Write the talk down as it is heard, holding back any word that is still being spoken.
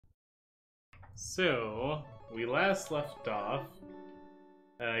So, we last left off.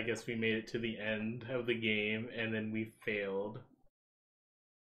 I guess we made it to the end of the game, and then we failed.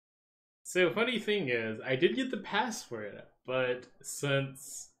 So, funny thing is, I did get the password, but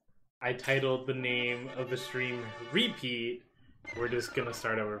since I titled the name of the stream Repeat, we're just gonna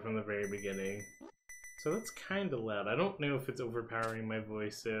start over from the very beginning. So that's kinda loud. I don't know if it's overpowering my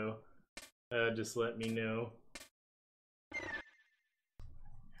voice, so just let me know.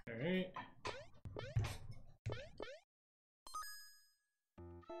 Alright.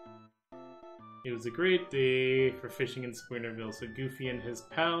 It was a great day for fishing in Spoonerville, so Goofy and his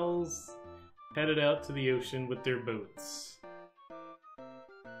pals headed out to the ocean with their boats.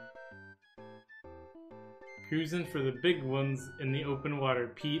 Cruising for the big ones in the open water,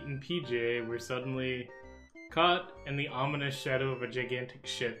 Pete and PJ were suddenly caught in the ominous shadow of a gigantic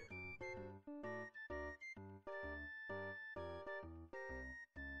ship.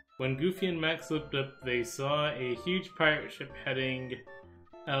 When Goofy and Max looked up, they saw a huge pirate ship heading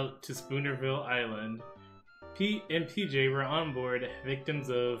out to Spoonerville Island. Pete and PJ were on board, victims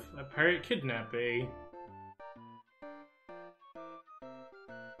of a pirate kidnapping.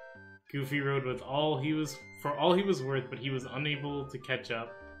 Goofy rode with all he was worth, but he was unable to catch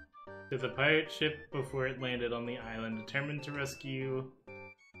up to the pirate ship before it landed on the island. Determined to rescue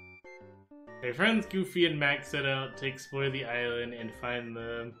their friends, Goofy and Max set out to explore the island and find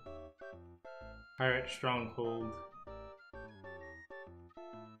the pirate stronghold.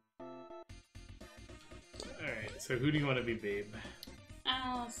 Alright, so who do you want to be, babe?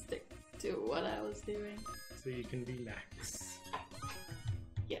 I'll stick to what I was doing. So you can be Max.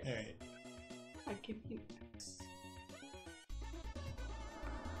 Yes. Alright. I can be Max.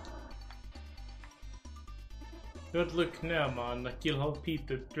 Don't look now, man. The Keelhaul Pete,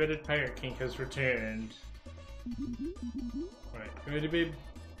 the dreaded pirate king, has returned. Alright, ready, babe?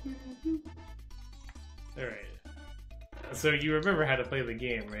 Alright. So you remember how to play the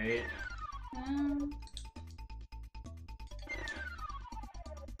game, right?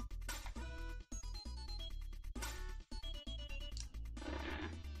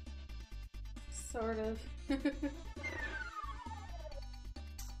 Sort of.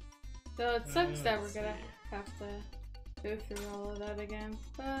 So it sucks that we're gonna have to go through all of that again,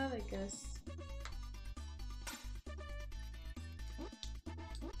 but I guess.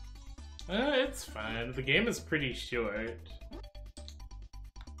 It's fine. The game is pretty short.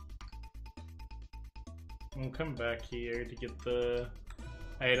 We'll come back here to get the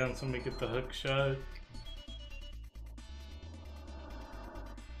items when we get the hook shot.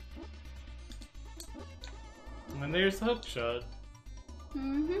 And there's the hook shot.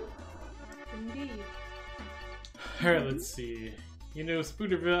 Indeed. Alright, let's see. You know,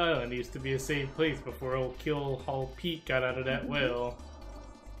 Spoonerville Island used to be a safe place before old Keelhaul Pete got out of that whale.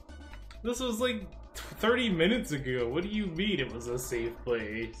 This was like 30 minutes ago. What do you mean it was a safe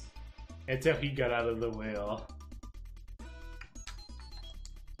place? Until he got out of the whale.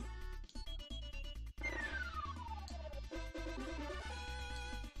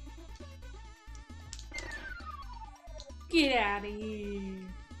 Get out of here.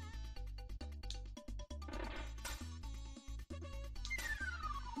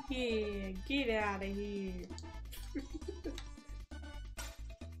 Yeah, get out of here.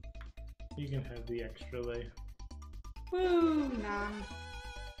 You can have the extra lay. Woo, nah.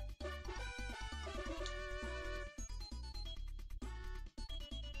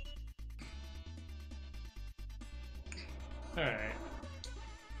 Alright.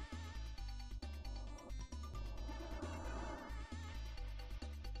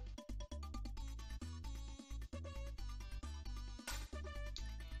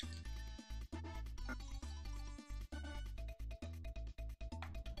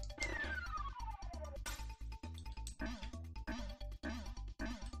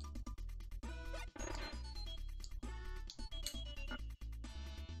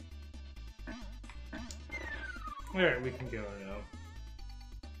 Alright, we can go now.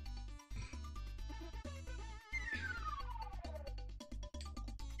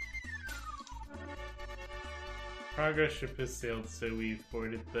 Progress ship has sailed, so we've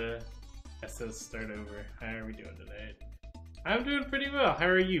boarded the SS Start Over. How are we doing tonight? I'm doing pretty well. How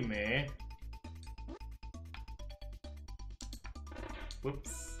are you, May?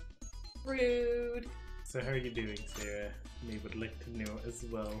 Whoops. Rude. So how are you doing, Sarah? May would like to know as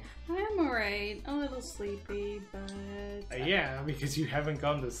well. I'm alright. A little sleepy, but... Yeah, because you haven't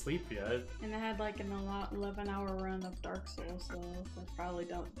gone to sleep yet. And I had like an 11-hour run of Dark Souls, so that probably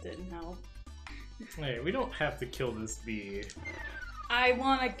didn't help. Hey, we don't have to kill this bee. I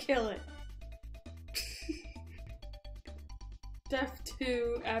want to kill it. Def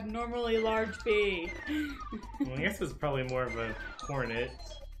 2, abnormally large bee. Well, I guess it's probably more of a hornet.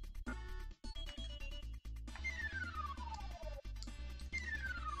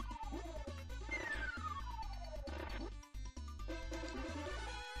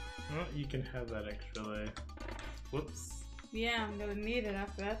 Well, you can have that extra life. Whoops. Yeah, I'm gonna need it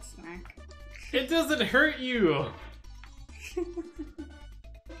after that snack. It doesn't hurt you!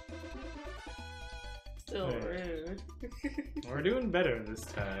 Still rude. We're doing better this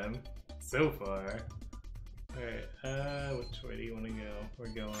time. So far. Alright, which way do you want to go? We're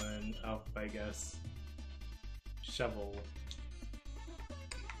going up, I guess. Shovel.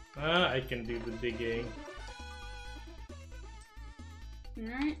 I can do the digging.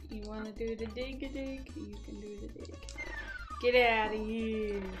 Alright, you wanna do the dig-a-dig? You can do the dig. Get out of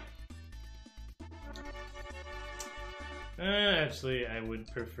here! Actually, I would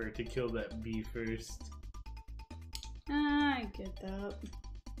prefer to kill that bee first. I get that.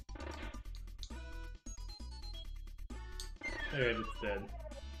 Alright, it's dead.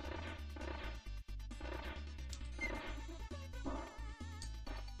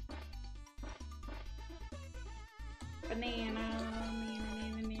 Banana.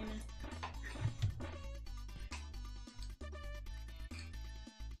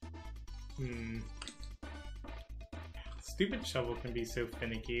 Stupid shovel can be so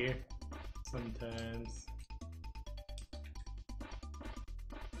finicky sometimes.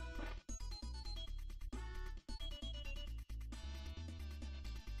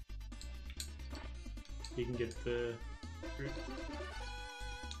 You can get the fruit.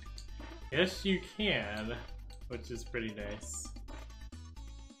 Yes, you can, which is pretty nice.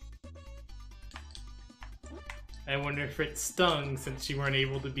 I wonder if it stung since you weren't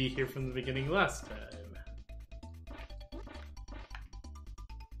able to be here from the beginning last time.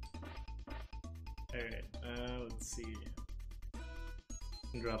 Alright, let's see.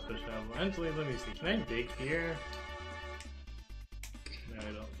 Drop the shovel. Actually, let me see. Can I dig here? No,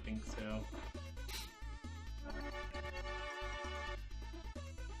 I don't think so.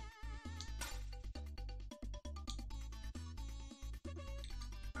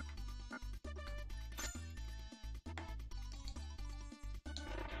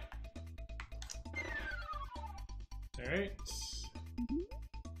 Alright.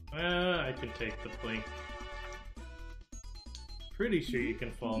 I could take the plank. Pretty sure you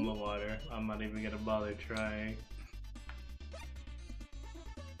can fall in the water. I'm not even gonna bother trying.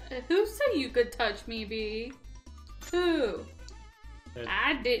 Who said you could touch me, Bee? Who?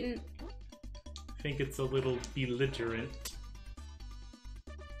 I didn't. I think it's a little belligerent.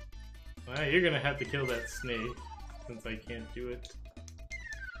 Well, you're gonna have to kill that snake, since I can't do it.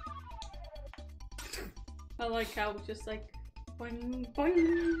 I like how it's just like boing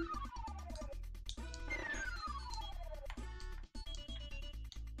boing.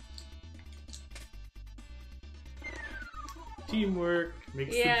 Teamwork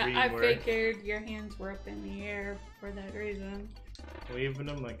makes the dream I work. figured your hands were up in the air for that reason. Waving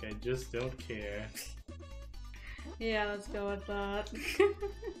them like I just don't care. Yeah, let's go with that.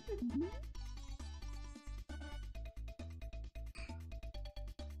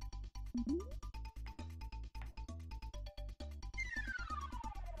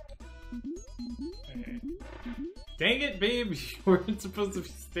 Alright. Dang it, babe! You weren't supposed to be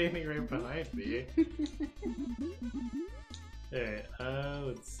standing right behind me. Alright,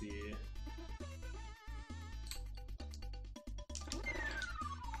 let's see.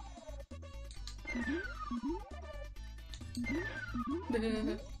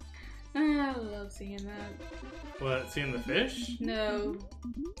 I love seeing that. What, seeing the fish? No,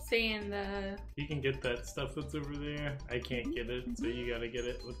 seeing the... You can get that stuff that's over there. I can't get it, so you gotta get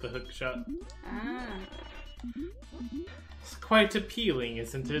it with the hook shot. Ah. It's quite appealing,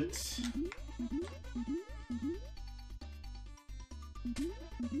 isn't it?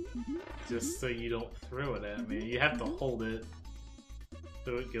 Just so you don't throw it at me. You have to hold it,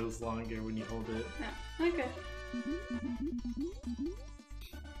 so it goes longer when you hold it. Oh, okay.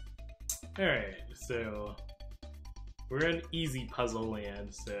 Alright, so we're in easy puzzle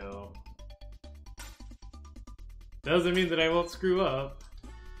land, so doesn't mean that I won't screw up.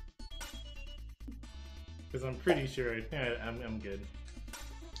 Because I'm pretty sure I'm good.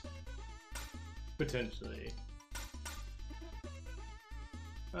 Potentially.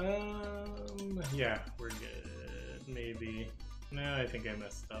 Yeah, we're good. Maybe. No, I think I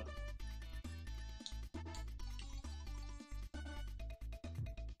messed up.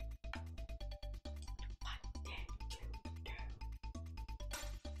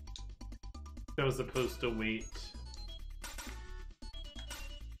 I was supposed to wait.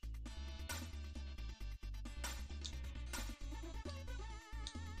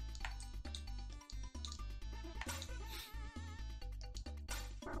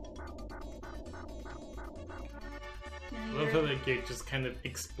 how that gate just kind of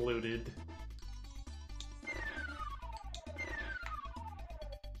exploded.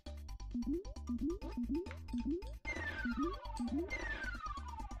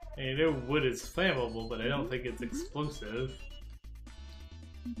 I know wood is flammable, but I don't think it's explosive.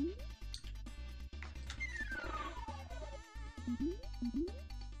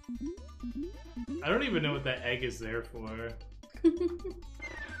 I don't even know what that egg is there for.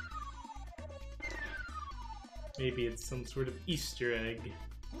 Maybe it's some sort of Easter egg.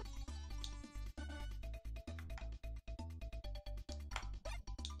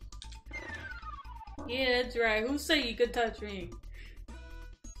 Yeah, that's right. Who say you could touch me?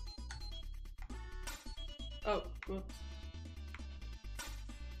 Oh, whoops.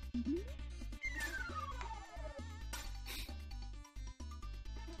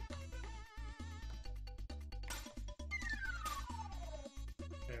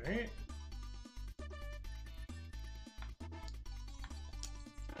 Alright.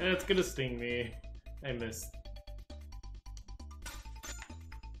 It's gonna sting me. I missed.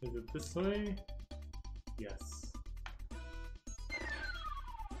 Is it this way? Yes.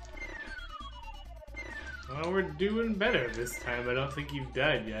 Well, we're doing better this time. I don't think you've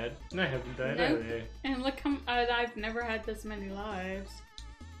died yet. And I haven't died Nope. either. And look how I've never had this many lives.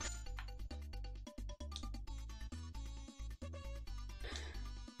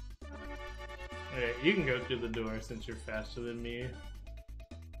 Alright, you can go through the door since you're faster than me.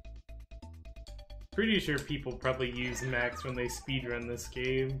 Pretty sure people probably use Max when they speedrun this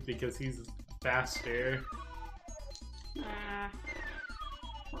game because he's faster. Ah.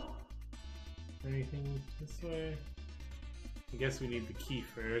 Anything this way? I guess we need the key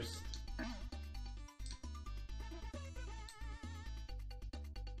first.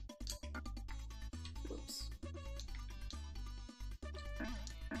 Whoops.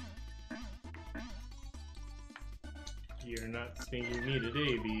 You're not stinging me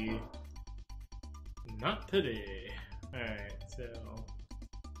today, B. Not today. Alright, so...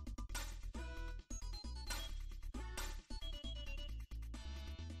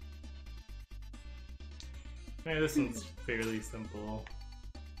 Hey, this one's fairly simple.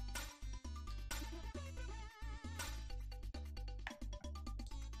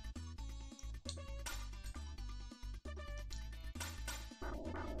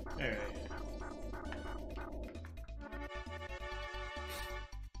 Alright.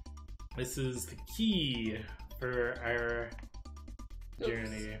 This is the key for our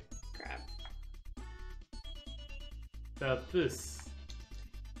journey. Crap. Without this,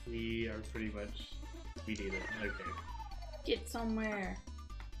 we are pretty much... We need it. Okay. Get somewhere.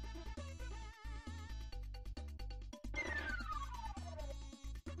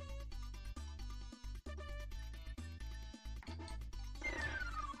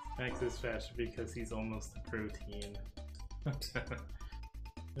 Max is faster because he's almost a protein.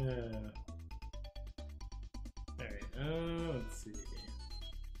 Alright, let's see.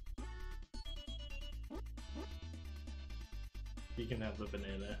 You can have the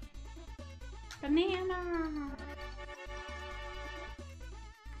banana. Banana!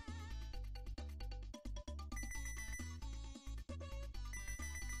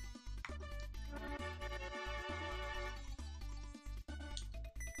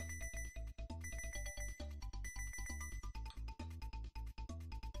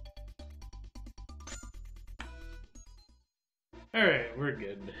 Alright, we're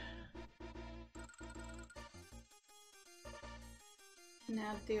good.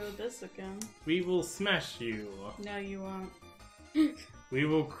 Now deal with this again. We will smash you. No, you won't. We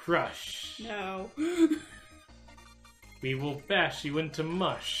will crush. No. We will bash you into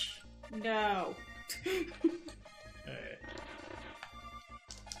mush. No. Alright.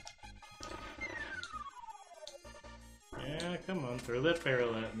 Yeah, come on, throw that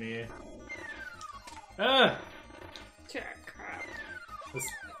barrel at me. Ah! Crap. This...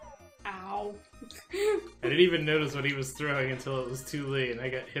 Ow. I didn't even notice what he was throwing until it was too late and I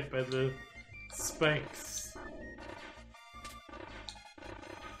got hit by the spikes.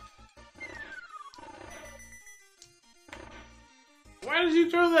 Why did you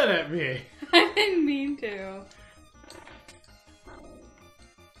throw that at me? I didn't mean to.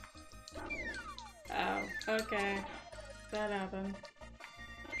 Oh, okay. That happened.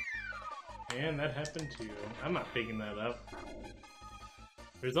 And that happened too. I'm not picking that up.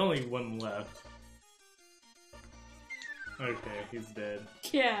 There's only one left. Okay, he's dead.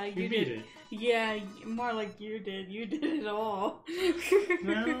 Yeah, You you beat did. it. Yeah, more like you did. You did it all.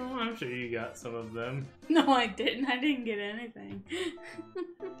 No, I'm sure you got some of them. No, I didn't. I didn't get anything.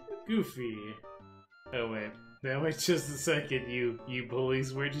 Goofy. Oh wait. Now wait just a second, you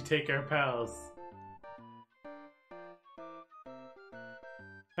bullies. Where'd you take our pals?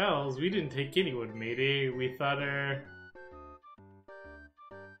 Pals, we didn't take anyone, matey. We thought our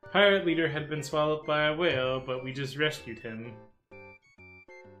pirate leader had been swallowed by a whale, but we just rescued him.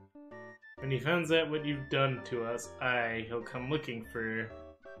 When he finds out what you've done to us, he'll come looking for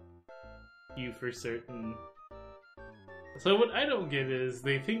you for certain. So what I don't get is,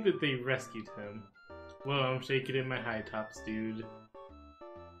 they think that they rescued him. Whoa, I'm shaking in my high tops, dude.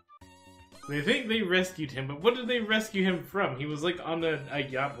 They think they rescued him, but what did they rescue him from? He was like on a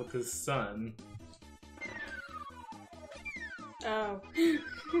yacht with his son. Oh.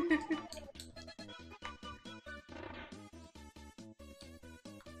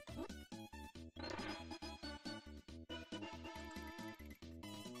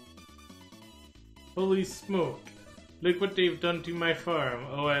 Holy smoke. Look what they've done to my farm.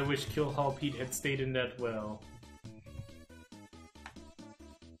 Oh, I wish Killhall Pete had stayed in that well.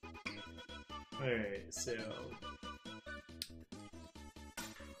 Alright, so...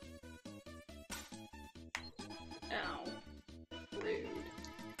 Ow. Rude.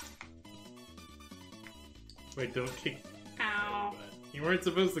 Wait, don't kick... Ow. You weren't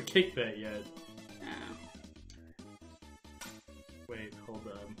supposed to kick that yet. Ow. Wait, hold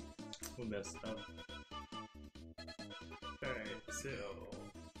on. We messed up. Alright, so...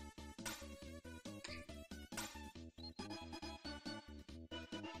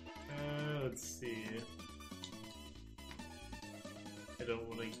 let's see. I don't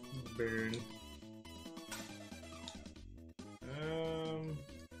want to burn.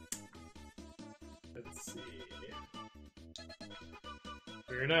 Let's see.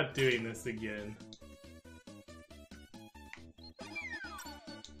 We're not doing this again.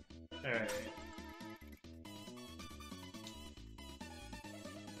 Alright.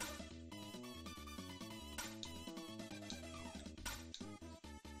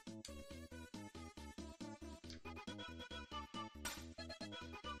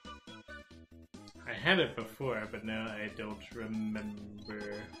 I had it before, but now I don't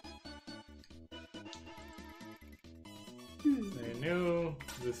remember. I know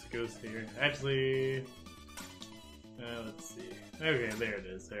this goes here. Actually, let's see. Okay, there it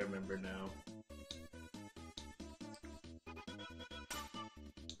is. I remember now.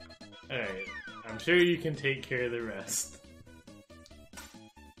 Alright, I'm sure you can take care of the rest.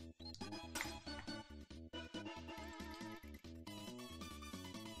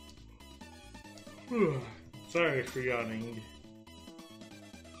 Sorry for yawning.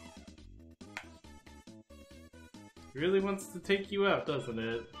 It really wants to take you out, doesn't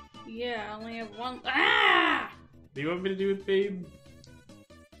it? Yeah, I only have one. Ah! Do you want me to do it, babe?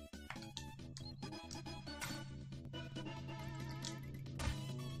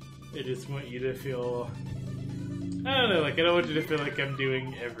 I just want you to feel... I don't know, like, I don't want you to feel like I'm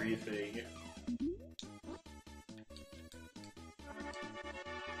doing everything.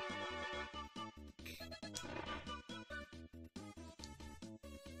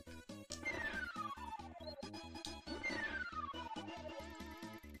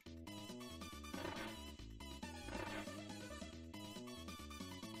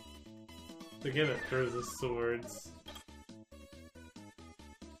 Again, it throws his swords.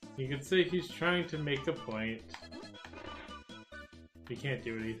 You could say he's trying to make a point. We can't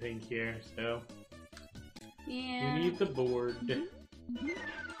do anything here, so... Yeah. We need the board.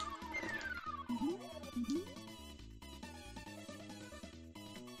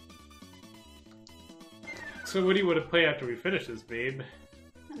 So what do you want to play after we finish this, babe?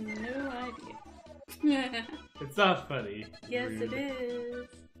 No idea. It's not funny. Yes, Rude. it is.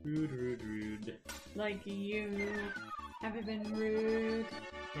 Rude, rude, rude. Like you. Haven't been rude.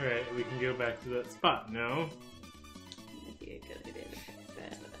 Alright, we can go back to that spot now. Might be a good idea to pick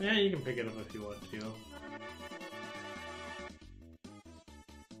that up. Yeah, you can pick it up if you want to.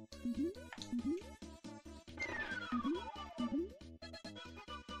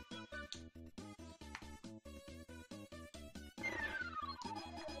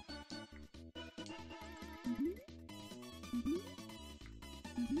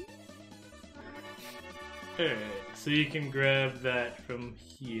 Alright, so you can grab that from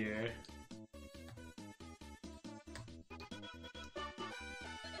here.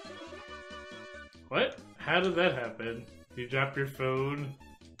 What? How did that happen? You dropped your phone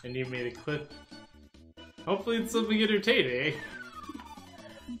and you made a clip? Hopefully it's something entertaining.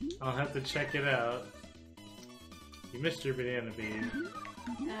 I'll have to check it out. You missed your banana, babe.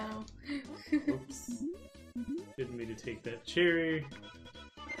 No. Oops. Didn't mean to take that cherry.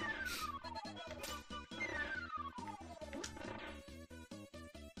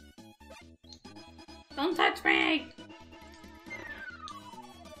 Don't touch me!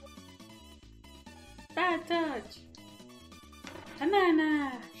 Bad touch!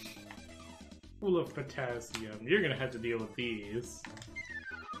 Banana! full of potassium. You're gonna have to deal with these.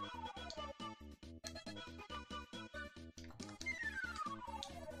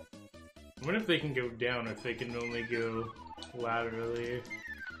 I wonder if they can go down or if they can only go laterally.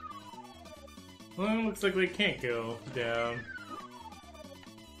 Well, it looks like they can't go down.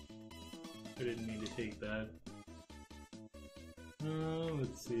 I didn't mean to take that.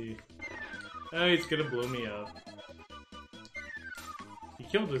 Let's see. Oh, he's gonna blow me up. He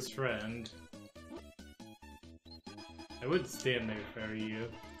killed his friend. I would stand there if I were you.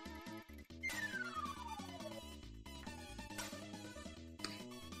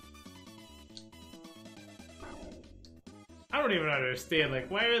 I don't even understand,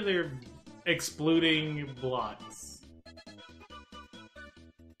 like, why are there exploding blocks?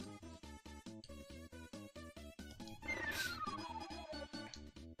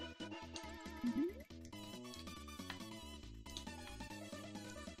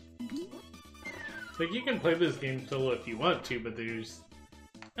 It's like, you can play this game solo if you want to, but there's...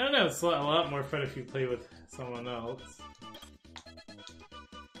 I don't know, it's a lot more fun if you play with someone else.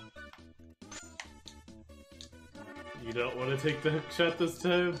 You don't want to take the hook shot this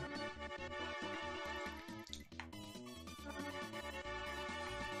time?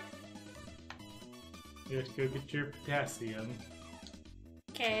 You have to go get your potassium.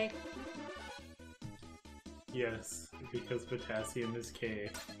 Okay. Yes, because potassium is K.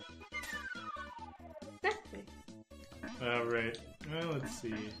 Exactly. Alright, well, let's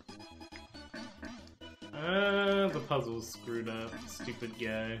see. The puzzle's screwed up. Stupid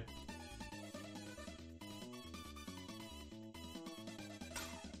guy.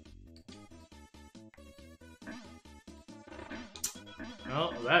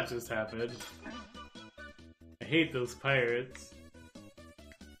 Oh, that just happened. I hate those pirates.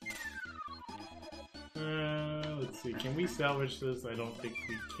 Let's see, can we salvage this? I don't think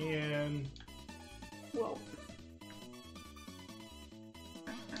we can. Whoa.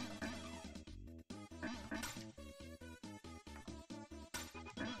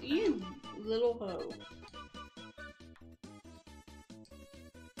 You little hoe.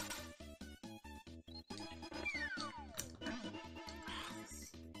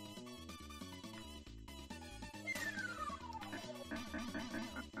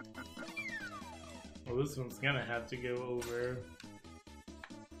 Well, this one's gonna have to go over.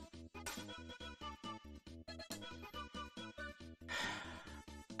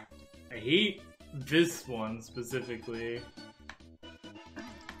 I hate this one specifically.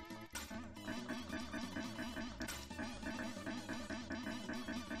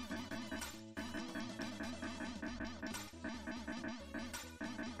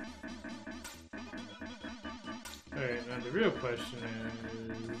 Alright, now the real question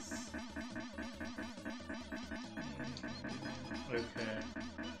is... Okay.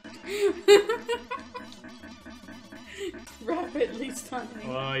 Rapidly stunning.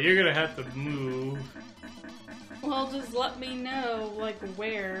 Well, you're gonna have to move. Well, just let me know, like,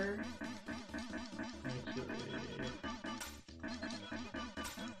 where. Actually...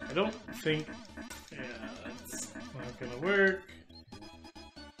 I don't think... Yeah, that's not gonna work.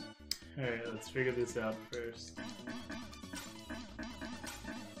 Alright, let's figure this out first.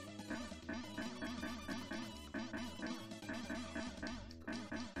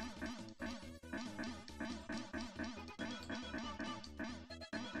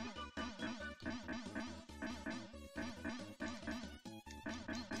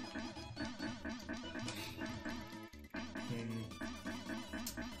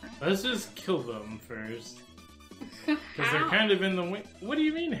 Let's just kill them first. Because they're kind of in the way. What do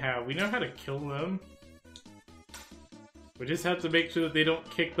you mean how? We know how to kill them. We just have to make sure that they don't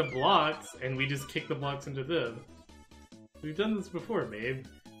kick the blocks, and we just kick the blocks into them. We've done this before, babe.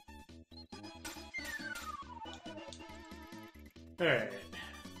 Alright.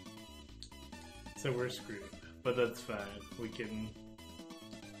 So we're screwed. But that's fine. We can...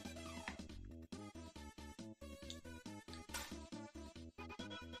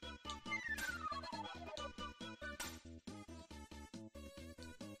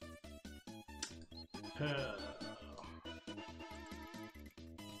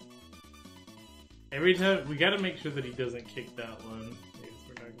 Every time, we gotta make sure that he doesn't kick that one. Because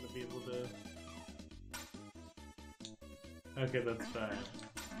we're not gonna be able to... Okay, that's fine.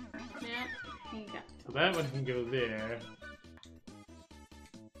 Yeah, he got So that one can go there.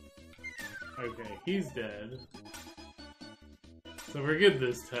 Okay, he's dead. So we're good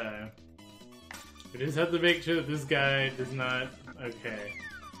this time. We just have to make sure that this guy does not... Okay.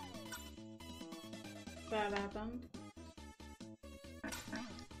 that happened.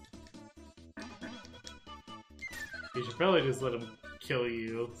 You should probably just let him kill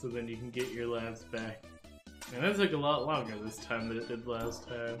you, so then you can get your lives back. And that took a lot longer this time than it did last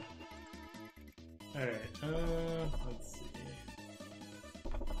time. Alright, let's see.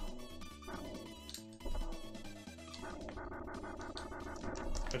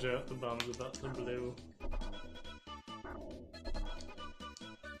 Watch out, the bomb's about to blow.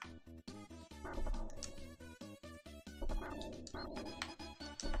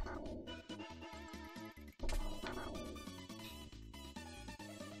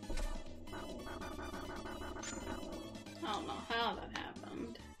 I don't know how that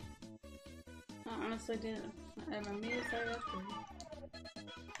happened. I honestly didn't. I'm amazed I got through.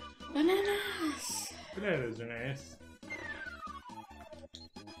 Bananas! Bananas are nice.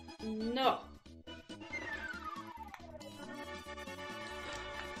 No.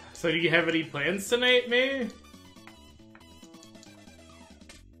 So do you have any plans tonight, May?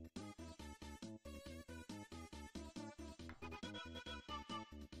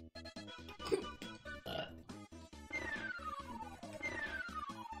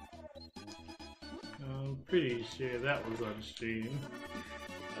 I'm pretty sure that was on stream.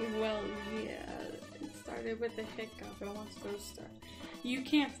 Well, yeah. It started with a hiccup, and once those start, you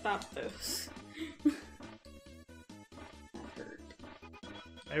can't stop those. That hurt.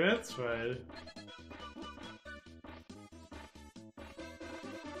 Hey, that's fine.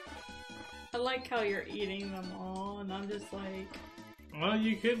 I like how you're eating them all, and I'm just like... Well,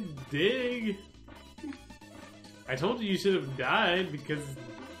 you could dig. I told you should have died because...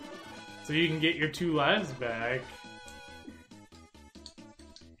 So you can get your 2 lives back.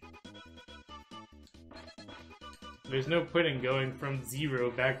 There's no point in going from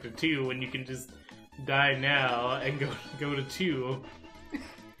 0 back to 2 when you can just die now and go to 2.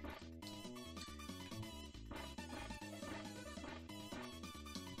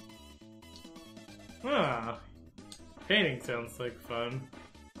 Ah, painting sounds like fun.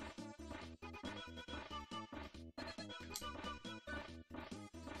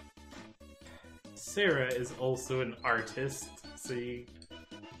 Sarah is also an artist, so you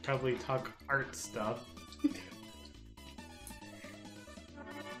probably talk art stuff.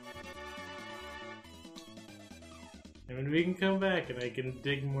 I mean, we can come back and I can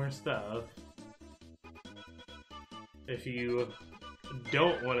dig more stuff. If you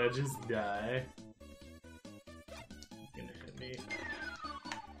don't want to just die. It's gonna hit me.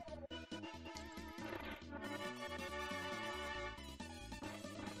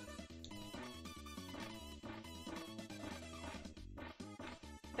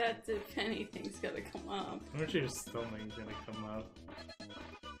 That's if anything's gonna come up. I'm sure something's gonna come up.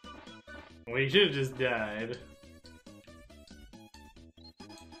 Well, you should have just died.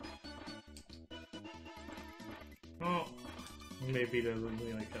 Oh, maybe it doesn't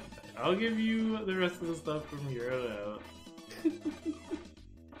really come back. I'll give you the rest of the stuff from here on out.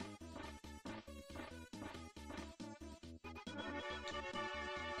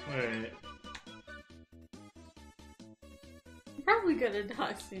 Alright. Probably gonna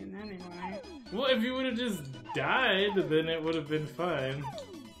die soon anyway. Well, if you would have just died, then it would have been fine.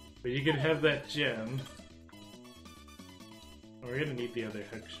 But you could have that gem. We're gonna need the other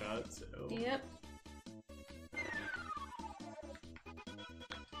hook shot, so... Yep.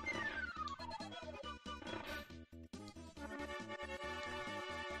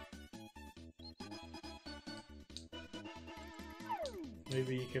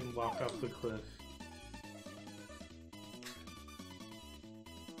 Maybe you can walk off the cliff.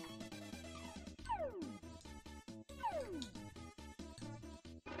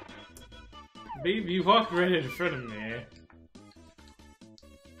 Babe, you walked right in front of me.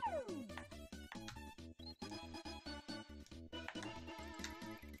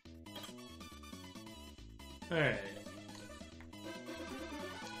 Alright.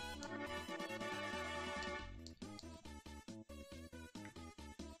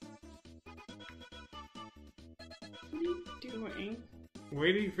 What are you doing?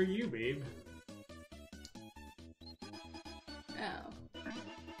 Waiting for you, babe. Oh.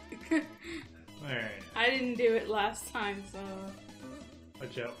 Alright. I didn't do it last time, so...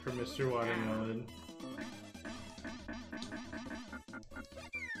 Watch out for Mr. Watermelon.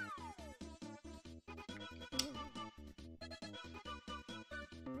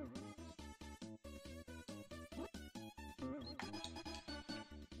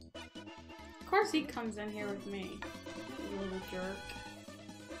 Of course he comes in here with me, you little jerk.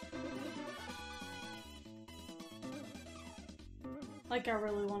 Like I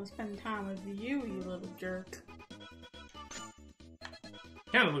really want to spend time with you, you little jerk.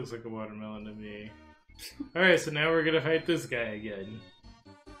 Kinda looks like a watermelon to me. Alright, so now we're gonna fight this guy again.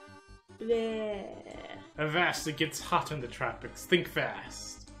 Bleh. Avast, it gets hot in the tropics. Think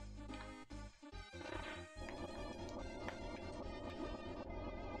fast.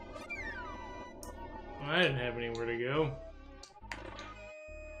 Well, I didn't have anywhere to go.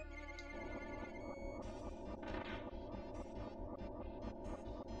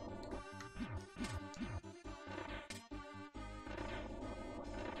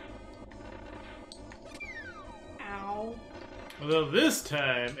 Ow. Although this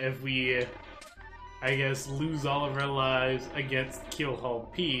time, if we, I guess, lose all of our lives against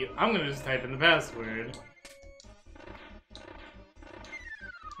Keelhaul P, I'm gonna just type in the password.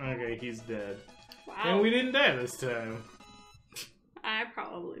 Okay, he's dead. Wow. And we didn't die this time. I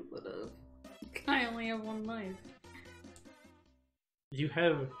probably would have. I only have one life. You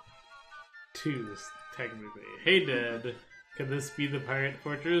have two, technically. Hey, Dad. Could this be the pirate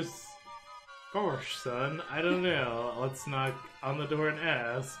fortress? Gosh, son, I don't know. Let's knock on the door and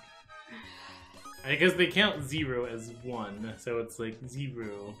ask. I guess they count 0 as 1, so it's like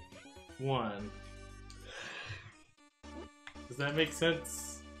 0, 1. Does that make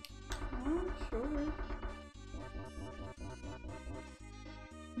sense? Oh, sure.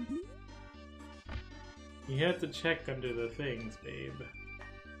 You have to check under the things, babe.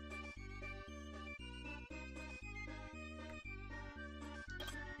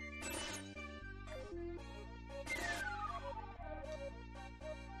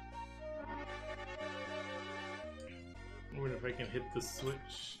 What if I can hit the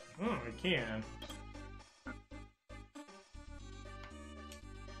switch? Oh, I can.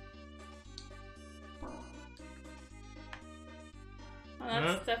 Well,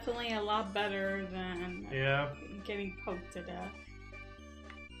 that's definitely a lot better than getting poked to death.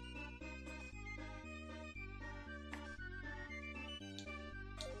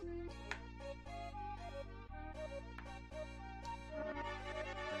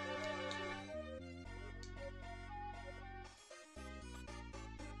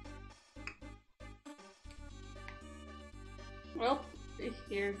 Well,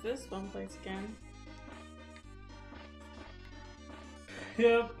 here's this one place again.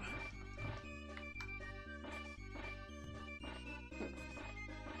 Yep.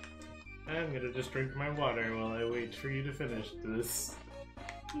 I'm gonna just drink my water while I wait for you to finish this.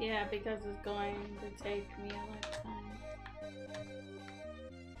 Yeah, because it's going to take me a lifetime.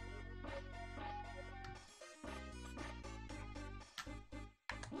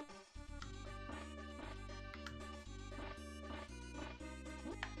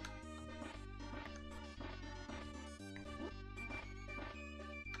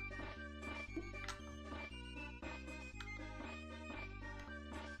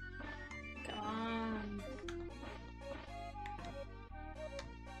 Come on.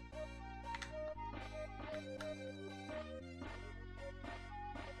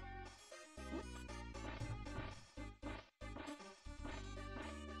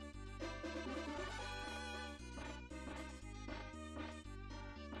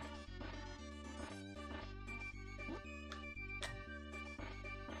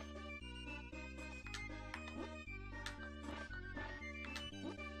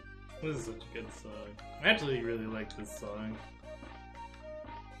 This is such a good song. I actually really like this song.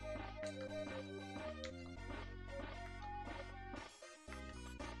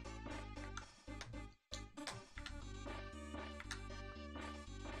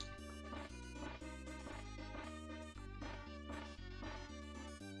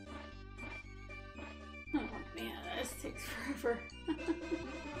 Oh man, this takes forever.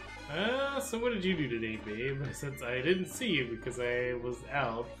 So what did you do today, babe? Since I didn't see you because I was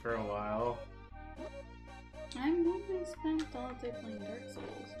out for a while. I mainly spent all day playing Dark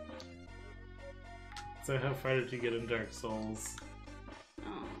Souls. So how far did you get in Dark Souls?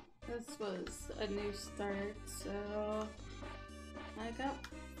 Oh, this was a new start, so I got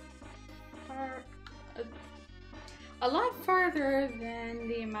a lot farther than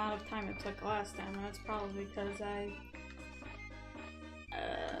the amount of time it took last time. That's probably because I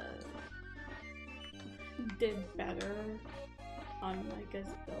did better on, I guess,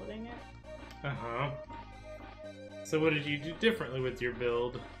 building it. Uh-huh. So what did you do differently with your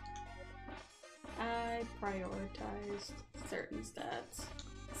build? I prioritized certain stats.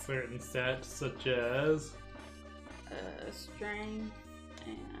 Certain stats such as? Strength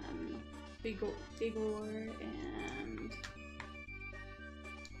and vigor and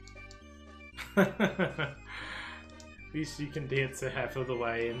At least you can dance to half of the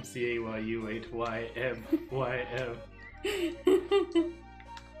YMCA while you wait YM.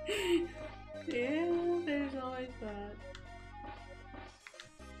 Yeah, there's always that.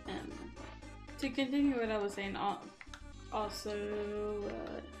 To continue what I was saying, also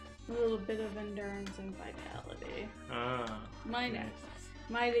a little bit of endurance and vitality. Ah. Might nice.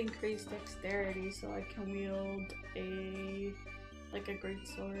 might increase dexterity so I can wield a great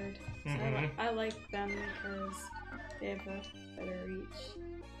sword. So I like them because they have a better reach.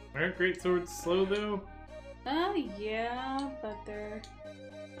 Aren't great swords slow though? Yeah, but they're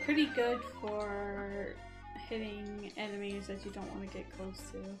pretty good for hitting enemies that you don't want to get close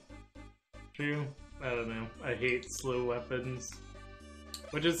to. True. I don't know. I hate slow weapons.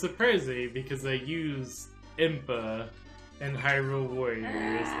 Which is surprising because I use Impa in Hyrule Warriors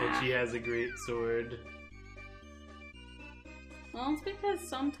and she has a great sword. Well, it's because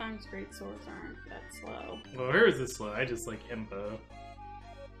sometimes great swords aren't that slow. Well, hers is slow. I just like Impa.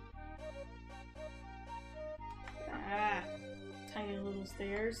 Tiny little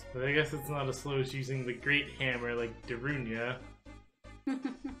stairs. But I guess it's not as slow as using the Great Hammer like Darunia.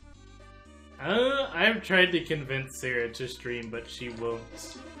 I've tried to convince Sarah to stream, but she won't.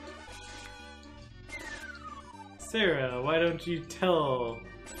 Sarah, why don't you tell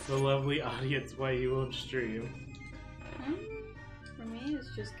the lovely audience why you won't stream? For me,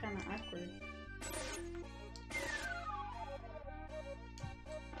 it's just kind of awkward.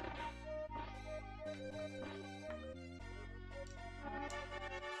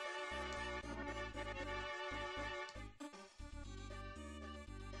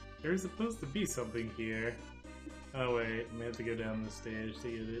 There's supposed to be something here. Oh wait, we have to go down the stage to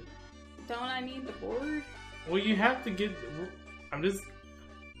get it. Don't I need the board? Well, you have to get... I'm just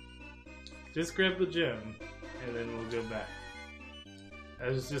grab the gem, and then we'll go back. That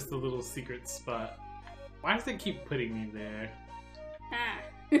was just a little secret spot. Why does it keep putting me there? Ah.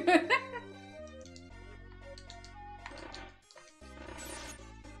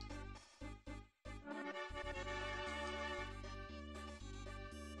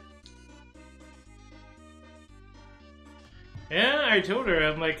 Yeah, I told her,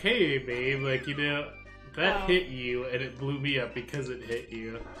 I'm like, hey babe, like, you know, that hit you, and it blew me up because it hit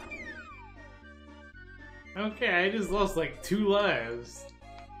you. Okay, I just lost like 2 lives.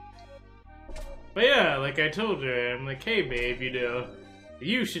 But yeah, like I told her, I'm like, hey babe, you know,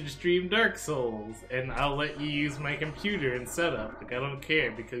 you should stream Dark Souls, and I'll let you use my computer and setup. Like, I don't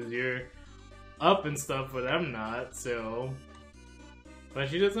care, because you're up and stuff, but I'm not, so... But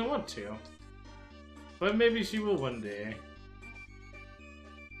she doesn't want to. But maybe she will one day.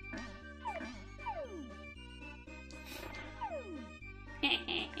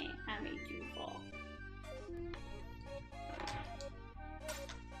 I made you fall.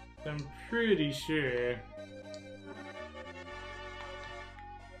 I'm pretty sure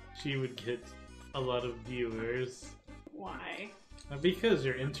she would get a lot of viewers. Why? Because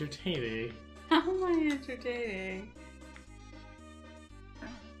you're entertaining. How am I entertaining?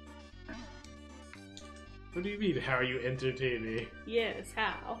 What do you mean, how are you entertaining? Yes,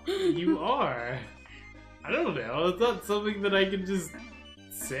 how? You are. I don't know, it's not something that I can just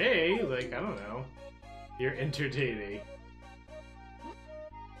say. Like, I don't know. You're entertaining.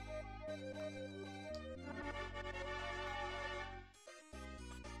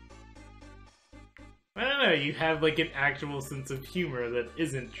 I don't know, you have like an actual sense of humor that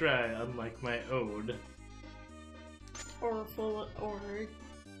isn't dry, unlike my ode. Or full, or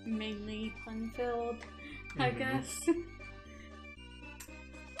mainly pun-filled, I guess.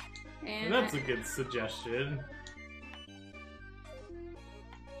 And that's a good suggestion.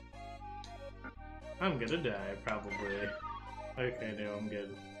 I'm gonna die, probably. Okay, no, I'm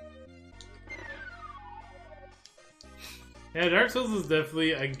good. Yeah, Dark Souls is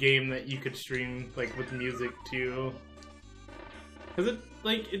definitely a game that you could stream, like, with music, too. Because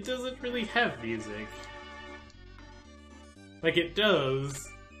it doesn't really have music. Like, it does,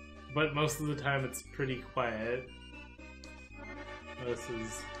 but most of the time it's pretty quiet. This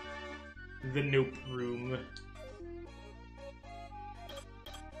is the Nope Room.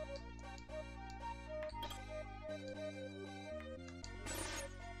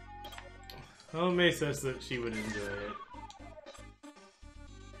 Well, May says that she would enjoy it.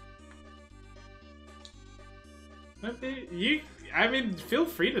 I mean, feel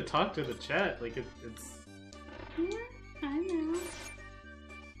free to talk to the chat. Like, it's... Yeah, I know.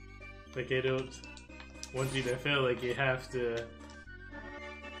 Like, I don't want you to feel like you have to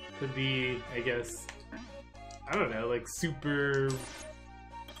be, I guess, I don't know, like, super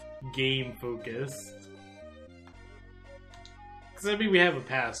game focused. Because, I mean, we have a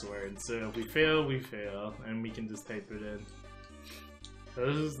password, so if we fail, and we can just type it in. So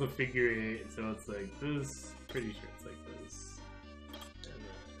this is the figure 8, so it's like this. Pretty sure it's like this. And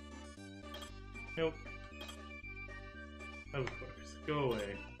then... Nope. Of course. Go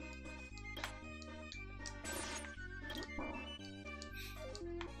away.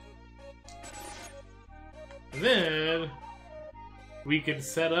 then we could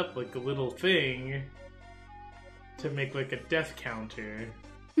set up like a little thing to make like a death counter.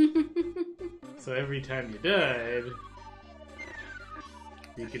 So every time you died,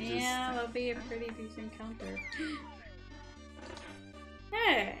 you could just... Yeah, that'll be a pretty decent counter.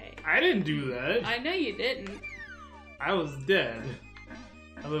 Hey! I didn't do that. I know you didn't. I was dead.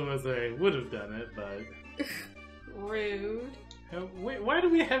 Otherwise I would have done it, but... Rude. Wait, why do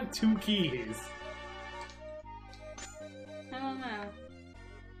we have 2 keys? I don't know.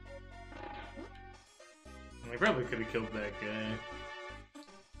 I probably could have killed that guy.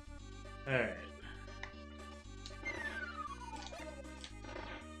 Alright.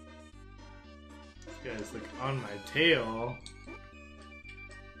 This guy's like on my tail.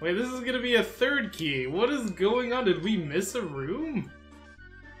 Wait, this is gonna be a 3rd key. What is going on? Did we miss a room?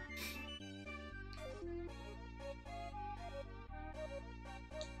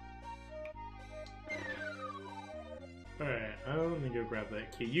 Alright, let me go grab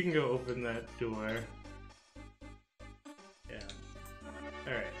that key. You can go open that door. Yeah.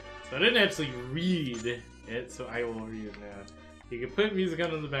 Alright, so I didn't actually read it, so I will read it now. You can put music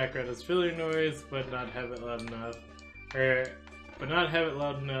on in the background as filler noise, but not have it loud enough. But not have it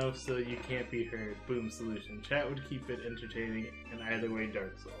loud enough so you can't be heard. Boom solution. Chat would keep it entertaining, and either way,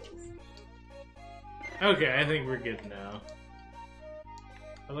 Dark Souls. Okay, I think we're good now.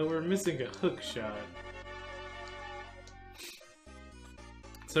 Although we're missing a hook shot.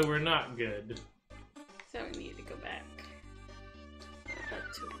 So we're not good. So we need to go back.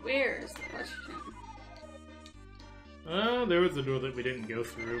 But to where is the question? Oh, there was a door that we didn't go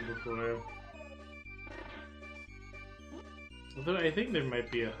through before. Although I think there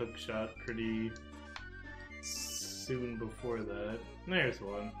might be a hook shot pretty soon before that. There's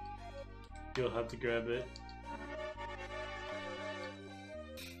one. You'll have to grab it.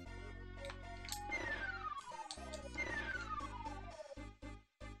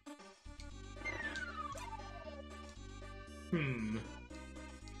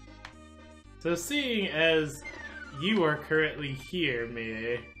 So seeing as you are currently here,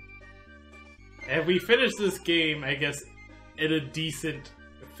 Mei, if we finish this game, I guess, in a decent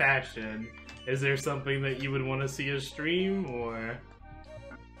fashion, is there something that you would want to see us stream, or...?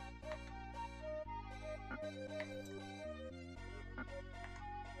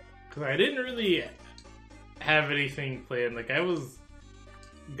 Because I didn't really have anything planned. Like, I was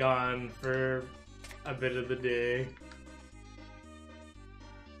gone for a bit of the day.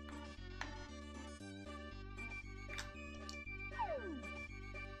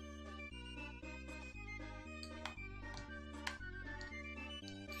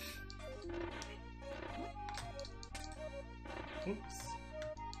 Oops.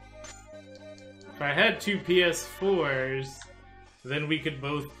 If I had 2 PS4s, then we could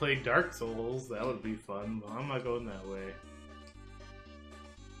both play Dark Souls. That would be fun. Well, I'm not going that way.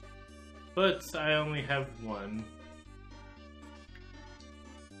 But I only have 1.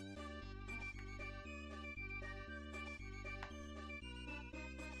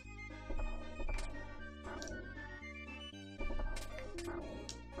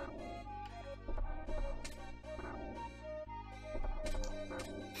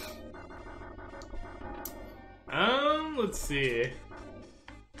 Let's see.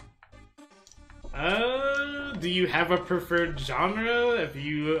 Do you have a preferred genre? If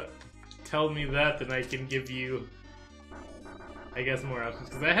you tell me that, then I can give you, I guess, more options.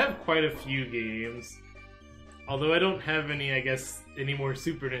 Because I have quite a few games. Although I don't have any, I guess, any more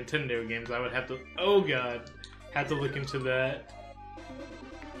Super Nintendo games. I would have to, oh god, have to look into that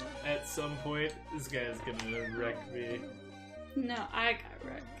at some point. This guy's gonna wreck me. No, I got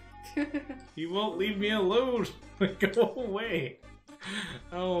wrecked. He won't leave me alone. Go away.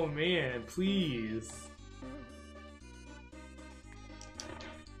 Oh man, please.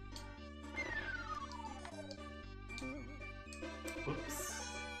 Whoops.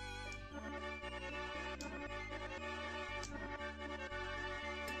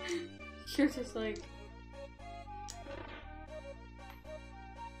 You're just like...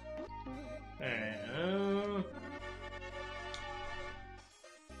 Alright,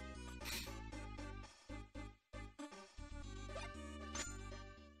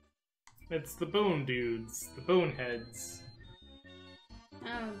 It's the bone dudes, the boneheads.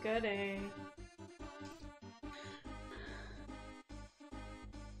 Oh, goody.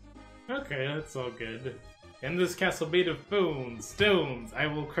 Okay, that's all good. In this castle made of bones, stones, I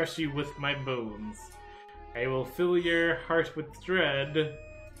will crush you with my bones. I will fill your heart with dread.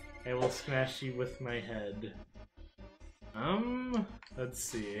 I will smash you with my head. Let's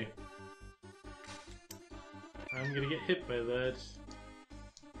see. I'm gonna get hit by that.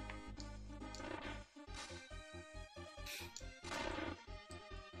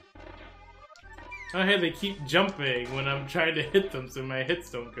 Oh hey, they keep jumping when I'm trying to hit them so my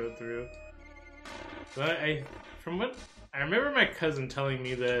hits don't go through. But from what I remember my cousin telling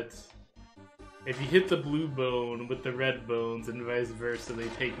me that if you hit the blue bone with the red bones and vice versa, they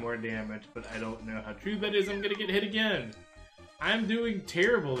take more damage, but I don't know how true that is. I'm gonna get hit again. I'm doing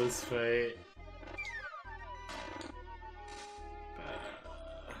terrible this fight.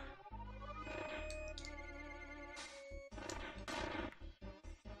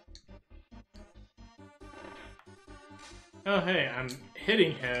 Oh hey, I'm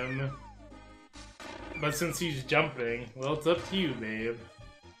hitting him. But since he's jumping, well, it's up to you, babe.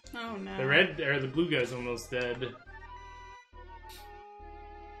 Oh no. The red or the blue guy's almost dead.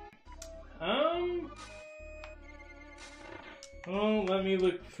 Oh, let me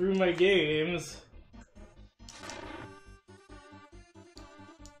look through my games.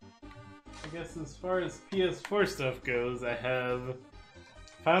 I guess as far as PS4 stuff goes, I have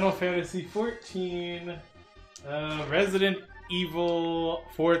Final Fantasy XIV, Resident Evil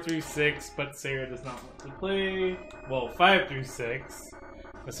 4 through 6, but Sarah does not want to play. Well, 5 through 6,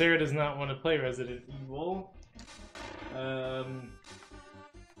 but Sarah does not want to play Resident Evil. I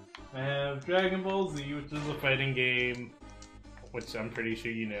have Dragon Ball Z, which is a fighting game, which I'm pretty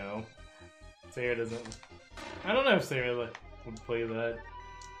sure you know. Sarah doesn't. I don't know if Sarah would play that.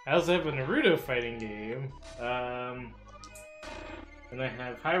 I also have a Naruto fighting game. And I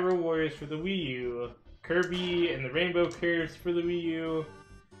have Hyrule Warriors for the Wii U. Kirby and the Rainbow Curse for the Wii U.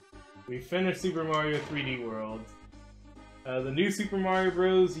 We finished Super Mario 3D World. The new Super Mario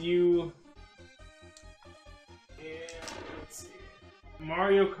Bros. U. And let's see.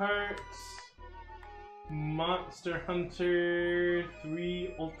 Mario Kart. Monster Hunter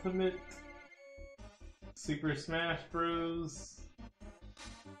 3 Ultimate. Super Smash Bros.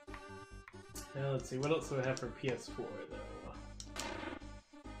 Let's see, what else do I have for PS4 though?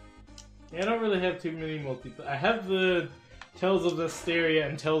 Yeah, I don't really have too many multiplayer. I have the Tales of Vesperia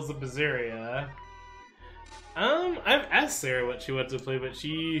and Tales of Berseria. I've asked Sarah what she wants to play, but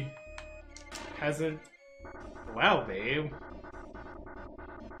she hasn't. Wow, babe.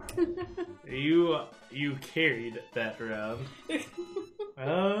 You carried that round.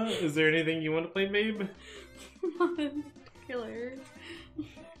 Is there anything you want to play, babe? Not in particular.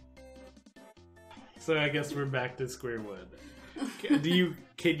 So I guess we're back to square one.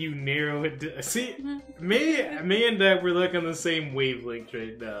 Can you narrow it down? See, May and Dad were like on the same wavelength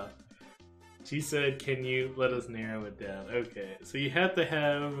right now. She said, "Can you let us narrow it down?" Okay, so you have to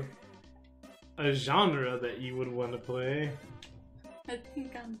have a genre that you would want to play. I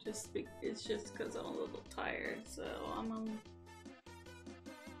think it's just because I'm a little tired, so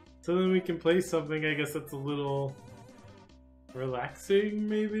So then we can play something, I guess, that's a little relaxing,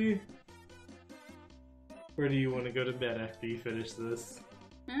 maybe? Or do you want to go to bed after you finish this?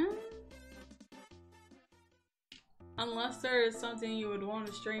 Unless there is something you would want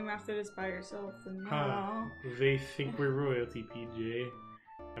to stream after this by yourself, then no. Huh. They think we're royalty, PJ.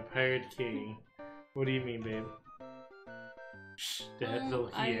 A pirate king. What do you mean, babe? Shh, Dad will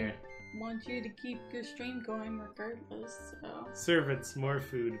hear. I want you to keep your stream going regardless, so... Servants, more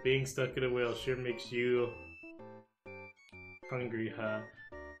food. Being stuck in a whale sure makes you hungry, huh?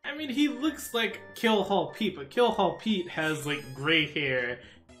 I mean, he looks like Kill Hall Pete, but Kill Hall Pete has, like, gray hair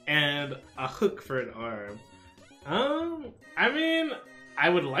and a hook for an arm. I mean, I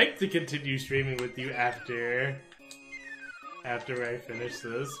would like to continue streaming with you after I finish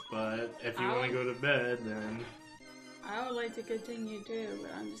this, but if you want to go to bed, then... I would like to continue too, but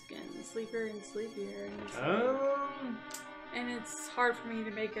I'm just getting sleepier and sleepier, and it's hard for me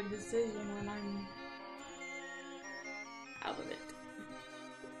to make a decision when I'm out of it.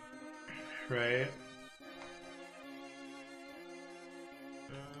 Right.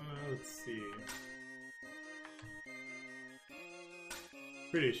 Let's see.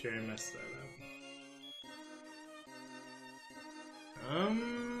 Pretty sure I messed that up.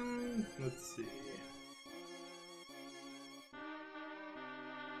 Let's see.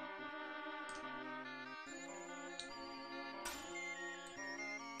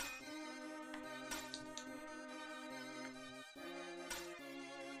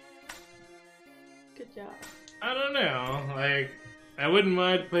 Good job. I don't know, like, I wouldn't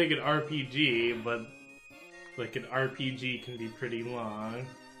mind playing an RPG, but, like, an RPG can be pretty long.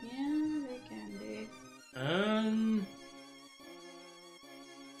 Yeah, they can be.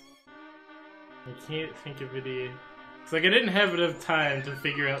 I can't think of any... It's like I didn't have enough time to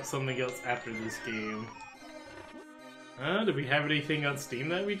figure out something else after this game. Do we have anything on Steam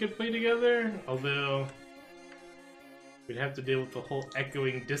that we could play together? Although... we'd have to deal with the whole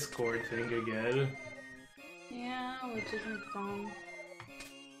echoing Discord thing again. Yeah, which isn't fun.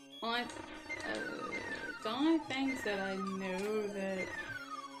 Well, The only things that I know that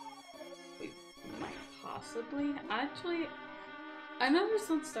we might possibly... Actually, I know there's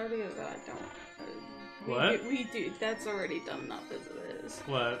some Stardew that I don't... What? We do. That's already done enough as it is.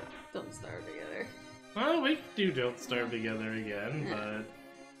 What? Don't starve together. Well, we could do Don't Starve Together again, but...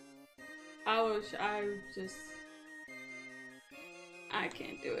 I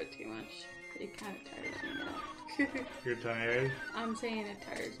can't do it too much. It kind of tires me out. You're tired? I'm saying it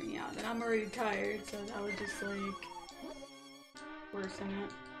tires me out, and I'm already tired, so that would just, like, worsen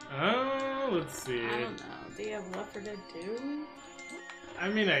it. Oh, let's see. I don't know. Do you have Left 4 Dead 2? I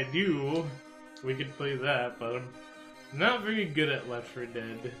mean, I do. We could play that, but I'm not very good at Left 4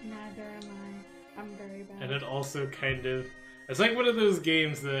 Dead. Neither am I. I'm very bad. And it also kind of... It's like one of those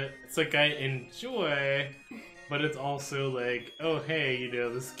games that it's like I enjoy, but it's also like, oh hey, you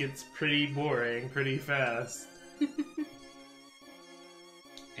know, this gets pretty boring pretty fast.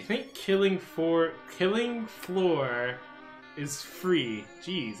 I think Killing Floor is free.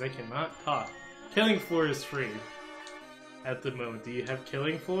 Jeez, I cannot talk. Killing Floor is free at the moment. Do you have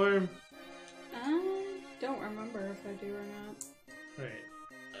Killing Floor? I don't remember if I do or not. Right.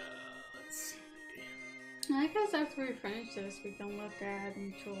 Let's see. I guess after we finish this, we can look at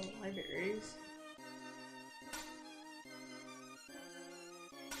mutual libraries.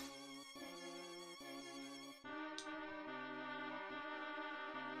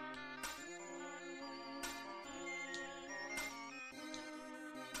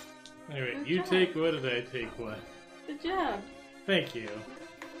 Alright, Good you job. take what, and I take what? Good job. Thank you.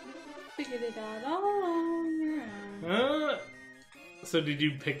 Figured it out all on your own. So did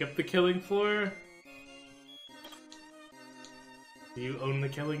you pick up the Killing Floor? Do you own the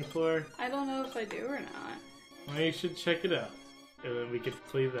Killing Floor? I don't know if I do or not. Well, you should check it out. And then we could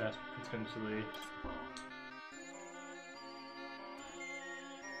play that, potentially.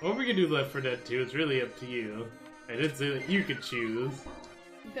 Or we could do Left 4 Dead 2, it's really up to you. I did say that you could choose.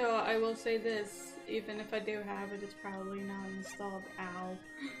 Though I will say this, even if I do have it, it's probably not installed. Ow.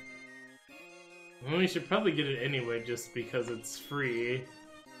 Well, we should probably get it anyway, just because it's free.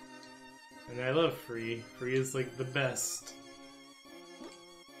 And I love free. Free is like the best.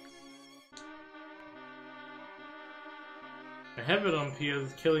 I have it on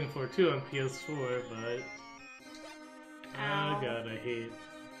Killing Floor 2 on PS4, but... Ow. Oh god, I hate...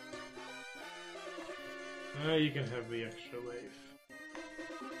 Oh, you can have the extra life.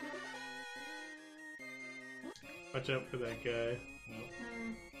 Watch out for that guy. Nope.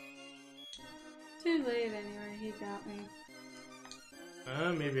 Too late anyway, he got me.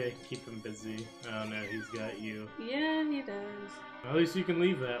 Maybe I can keep him busy. Oh no, he's got you. Yeah, he does. At least you can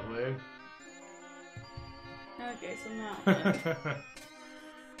leave that way. Okay, so now.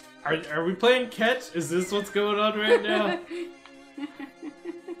 Are we playing catch? Is this what's going on right now?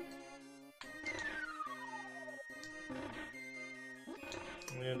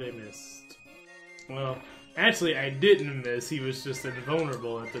 And I missed. Well, actually I didn't miss, he was just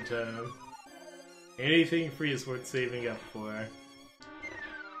invulnerable at the time. Anything free is worth saving up for.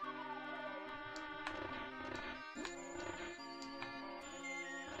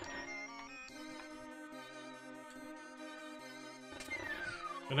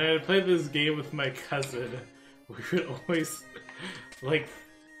 When I would play this game with my cousin, we would always, like,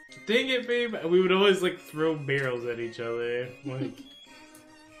 dang it, babe! We would always, like, throw barrels at each other, like,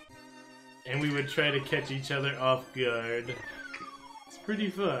 and we would try to catch each other off guard. It's pretty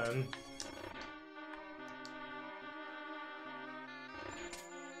fun.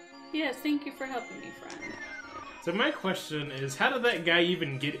 Yes, thank you for helping me, friend. So my question is, how did that guy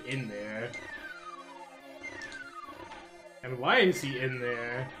even get in there? And why is he in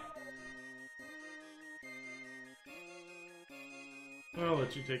there? I'll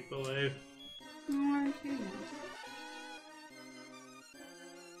let you take the life. Oh, too nice.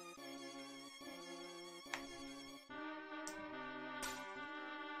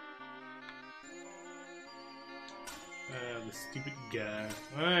 The stupid guy.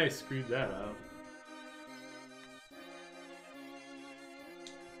 I screwed that up.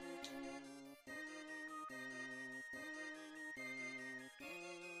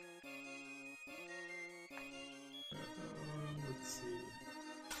 Let's see.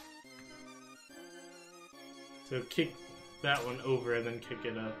 So kick that one over and then kick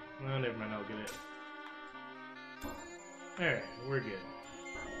it up. Oh, never mind, I'll get it. Alright, we're good.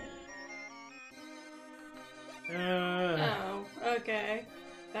 Oh, okay.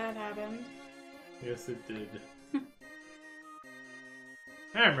 That happened. Yes, it did.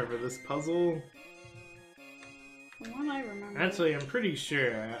 I remember this puzzle. The one I remember. Actually, I'm pretty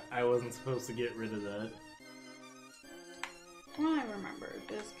sure I wasn't supposed to get rid of that. The one I remember,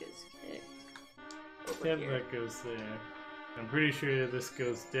 this gets kicked. over Yep, here. that goes there. I'm pretty sure this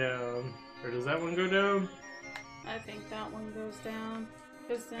goes down. Or does that one go down? I think that one goes down.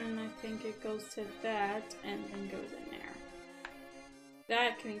 Because then I think it goes to that and then goes in there.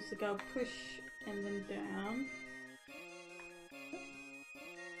 That needs to go push and then down.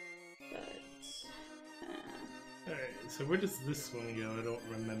 But... Alright, so where does this one go? I don't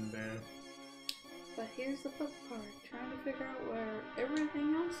remember. But here's the fun part, trying to figure out where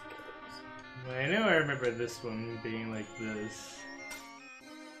everything else goes. I know I remember this one being like this.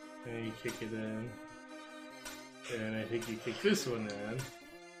 And you kick it in. And I think you kick this one in.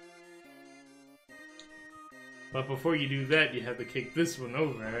 But before you do that, you have to kick this one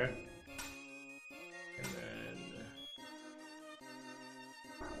over. And then...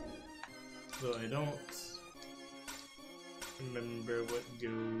 So I don't remember what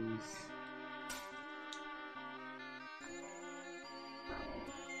goes...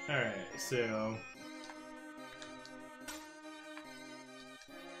 Alright, so...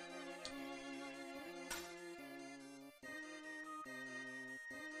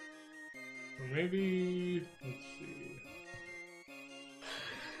 Maybe... let's see...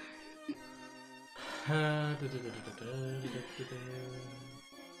 Alright,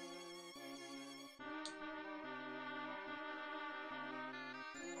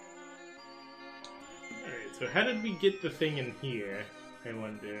 so how did we get the thing in here, I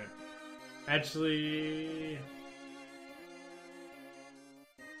wonder? Actually...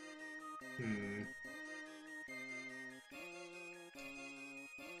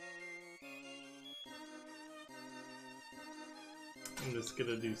 I'm just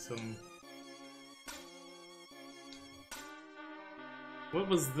gonna do some... What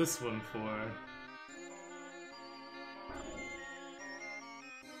was this one for?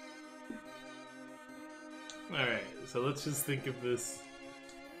 Alright, so let's just think of this.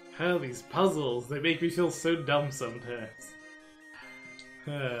 Oh, these puzzles, they make me feel so dumb sometimes.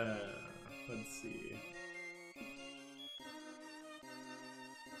 Let's see.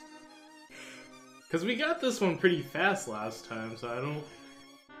 Because we got this one pretty fast last time, so I don't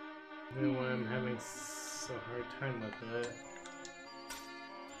know why I'm having so hard time with it.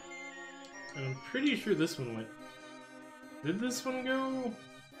 And I'm pretty sure this one went... Did this one go?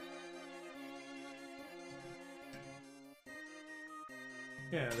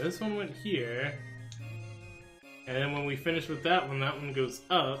 Yeah, this one went here. And then when we finish with that one goes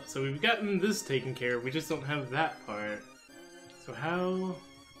up. So we've gotten this taken care of, we just don't have that part. So how...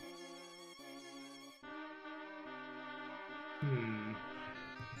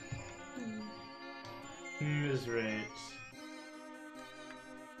 is right.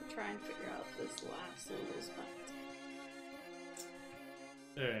 Try and figure out this last little spot.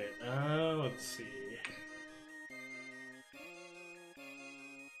 Alright, let's see.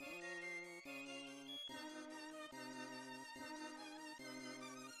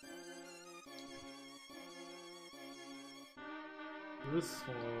 This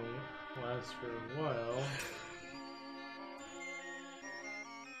one lasts for a while.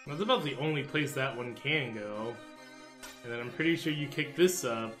 That's about the only place that one can go. And then I'm pretty sure you kick this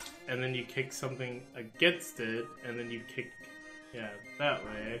up, and then you kick something against it, and then you kick, yeah, that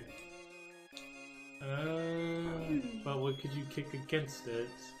way. But what could you kick against it?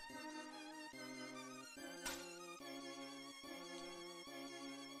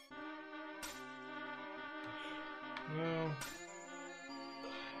 Well...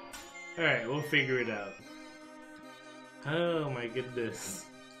 Alright, we'll figure it out. Oh my goodness.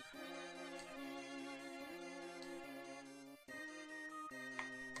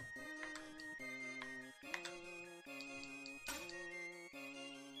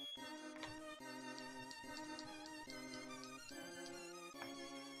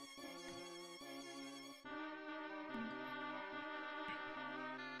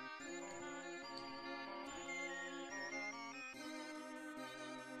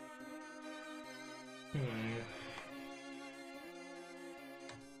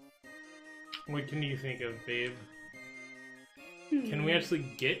 What can you think of, babe? Can we actually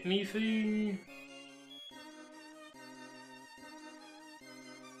get anything?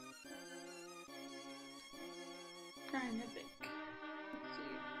 Trying to think.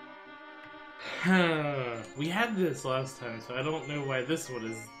 Let's see. We had this last time, so I don't know why this one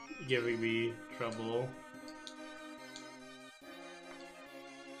is giving me trouble.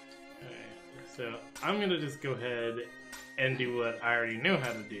 Alright, so I'm gonna just go ahead and do what I already know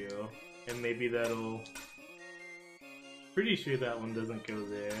how to do. And maybe that'll... Pretty sure that one doesn't go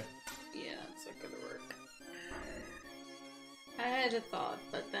there. Yeah, it's not gonna work. I had a thought,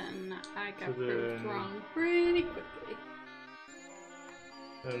 but then I got proved wrong pretty quickly.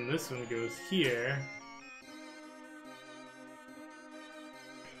 Then this one goes here.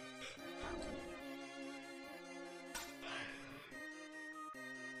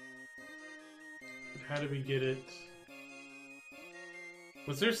 how do we get it?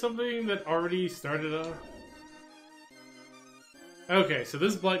 Was there something that already started off? Okay, so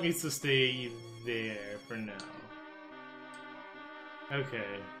this block needs to stay there for now.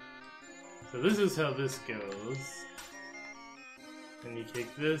 Okay. So this is how this goes. And you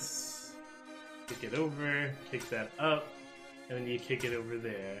kick this, kick it over, kick that up, and then you kick it over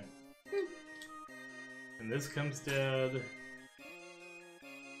there. And this comes down.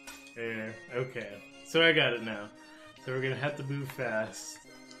 There. Okay. So I got it now. So we're gonna have to move fast.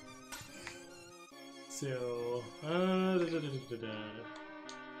 So,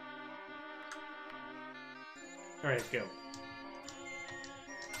 Alright, go.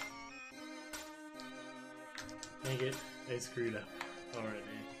 Dang it, I screwed up already.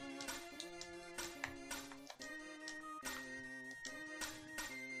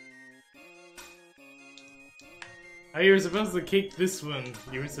 Oh, you were supposed to kick this one.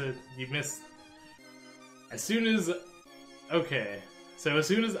 You missed. As soon as... Okay. So as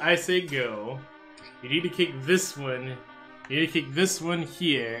soon as I say go, you need to kick this one. You need to kick this one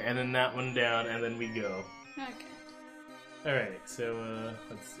here, and then that one down, and then we go. Okay. Alright, so,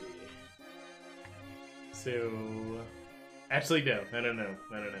 let's see. So... Actually, no. No.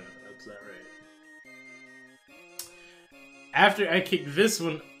 That's not right. After I kick this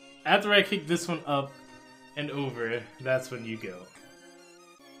one up and over, that's when you go.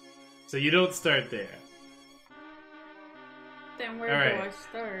 So you don't start there. Then where do I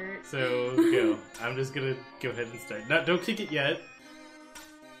start? So, go. I'm just gonna go ahead and start. No, don't kick it yet.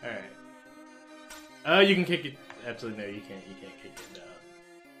 Alright. Oh, you can kick it. Actually, no, you can't. You can't kick it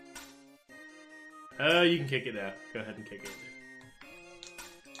now. You can kick it now. Go ahead and kick it.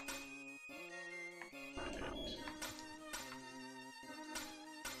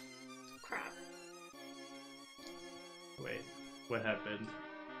 Crap. Wait, what happened?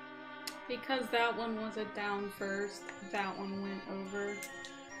 Because that one was a down first, that one went over.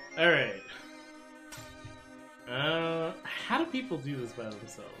 Alright. How do people do this by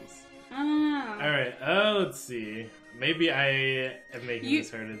themselves? I don't know. Alright, let's see. Maybe I am making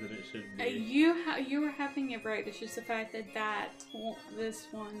this harder than it should be. You were having it right. It's just the fact that this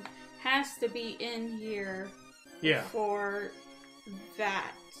one has to be in here. Yeah. For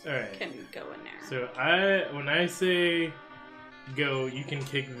that Alright. can go in there. So when I say go, you can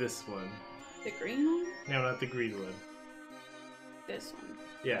kick this one. The green one? No, not the green one. This one.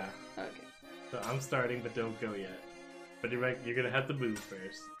 Yeah. Okay. So I'm starting, but don't go yet. But you're gonna have to move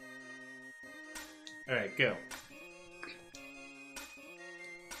first. Alright, go.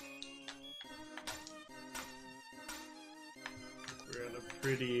 We're on a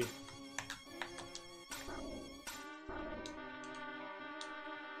pretty...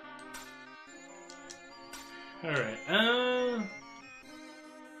 Alright,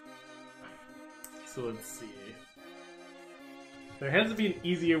 so let's see. There has to be an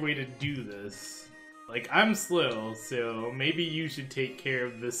easier way to do this. Like, I'm slow, so maybe you should take care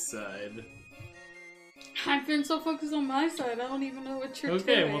of this side. I've been so focused on my side, I don't even know what you're doing.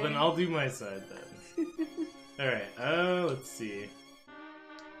 Okay, well then I'll do my side then. Alright, let's see.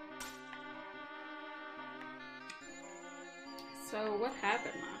 So, what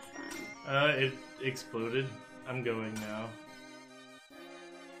happened last time? It exploded. I'm going now.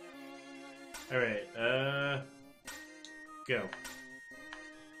 Alright, go.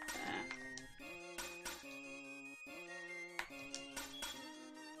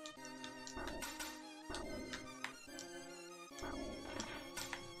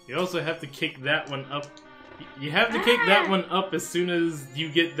 You also have to kick that one up. You have to kick that one up as soon as you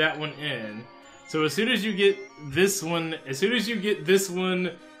get that one in. So as soon as you get this one,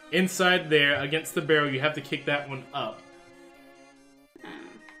 inside there against the barrel, you have to kick that one up.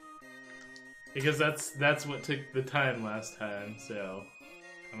 Because that's what took the time last time, so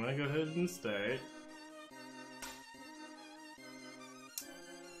I'm gonna go ahead and start.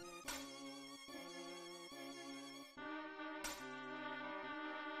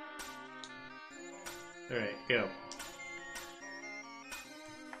 Alright, go.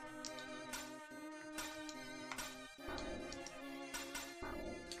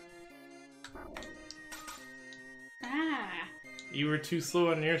 You were too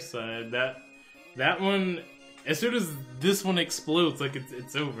slow on your side. That one, as soon as this one explodes, like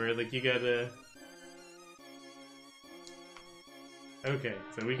it's over. Like you gotta. Okay,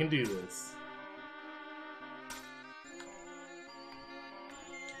 so we can do this.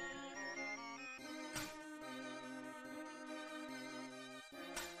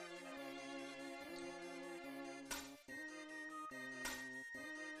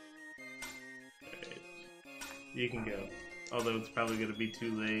 Alright. You can go. Although it's probably gonna be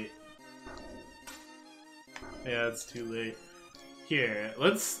too late. Yeah, it's too late. Here,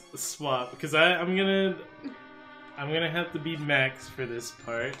 let's swap because I'm gonna have to be Max for this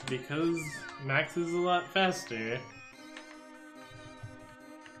part because Max is a lot faster.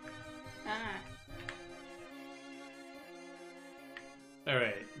 Ah.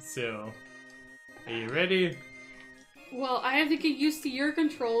 Alright, so are you ready? Well, I have to get used to your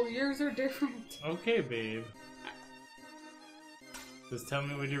controls. Yours are different. Okay, babe. Just tell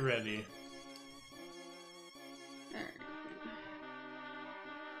me when you're ready. Alright.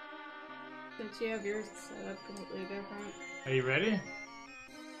 Since you have yours set up completely different. Are you ready?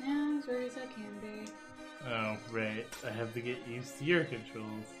 Yeah, as ready as I can be. Oh, right. I have to get used to your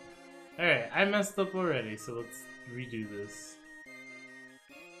controls. Alright, I messed up already, so let's redo this.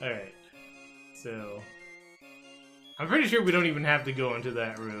 Alright. So I'm pretty sure we don't even have to go into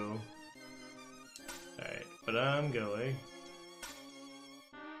that room. Alright, but I'm going.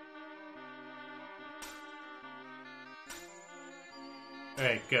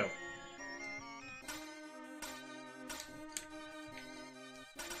 Alright, go.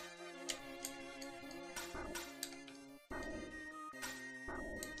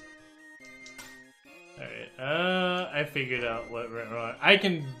 Alright, I figured out what went wrong. I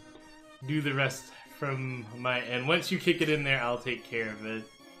can do the rest from my end. Once you kick it in there, I'll take care of it.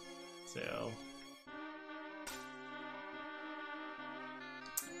 So...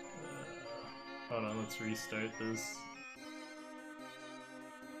 hold on, let's restart this.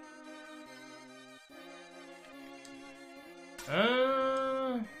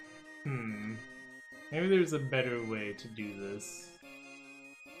 Maybe there's a better way to do this.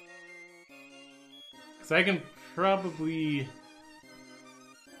 Cause I can probably...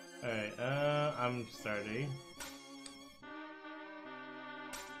 Alright, I'm starting.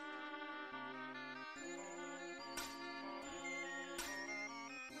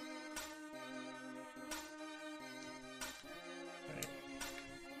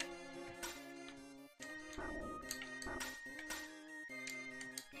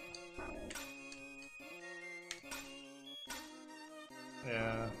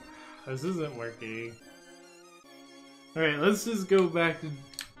 Yeah, this isn't working. Alright, let's just go back to...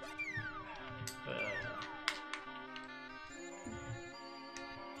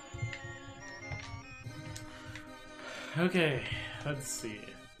 Okay, let's see.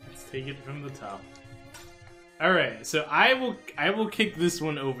 Let's take it from the top. Alright, so I will kick this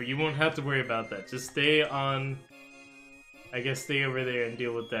one over. You won't have to worry about that. Just stay on... I guess stay over there and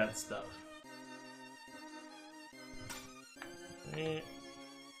deal with that stuff.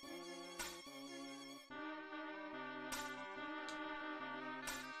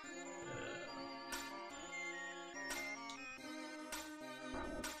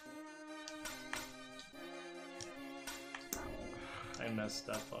 I messed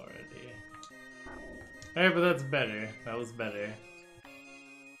up already. Alright, but that's better. That was better.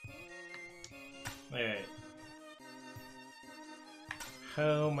 Alright.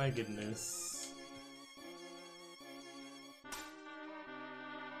 Oh my goodness.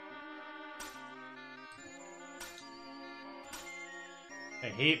 I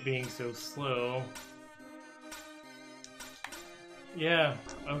hate being so slow. Yeah,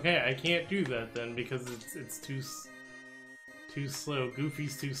 okay, I can't do that then because it's too slow.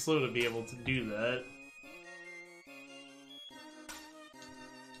 Goofy's too slow to be able to do that.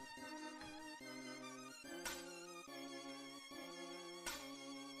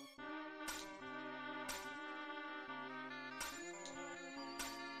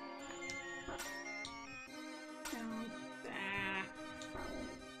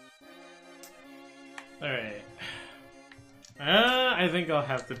 Alright. I think I'll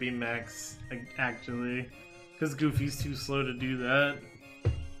have to be Max, actually. Because Goofy's too slow to do that.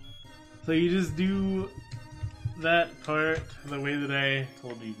 So you just do that part the way that I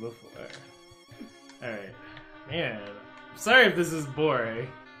told you before. Alright. Man, I'm sorry if this is boring.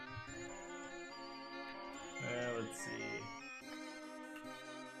 Let's see.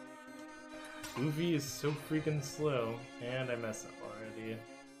 Goofy is so freaking slow. And I messed up already.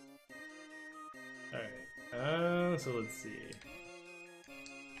 Alright, so let's see.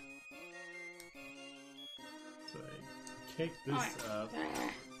 So I kick this up.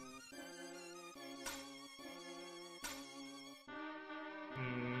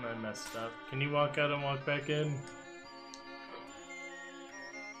 I messed up. Can you walk out and walk back in?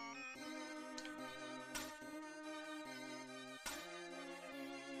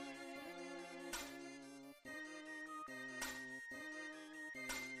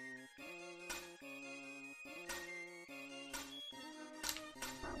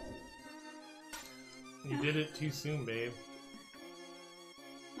 You did it too soon, babe.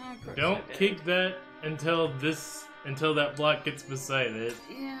 Oh, Don't kick that until that block gets beside it.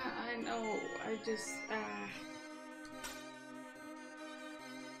 Yeah, I know. I just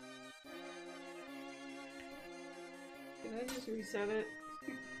Did I just reset it?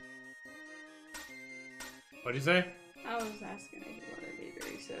 What'd you say? I was asking if you wanted me to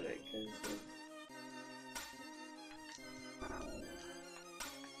reset it because.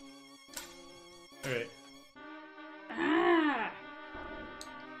 Alright. Ah!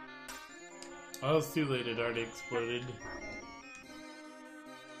 Well, it's too late, it already exploded.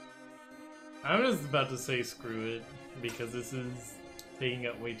 I'm just about to say screw it, because this is taking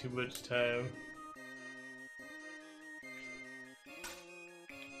up way too much time.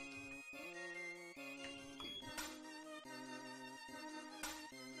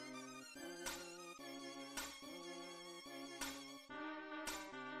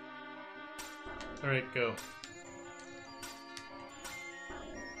 Alright, go.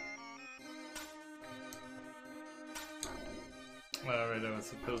 Alright, I was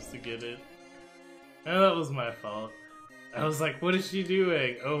supposed to get it. Oh, that was my fault. I was like, what is she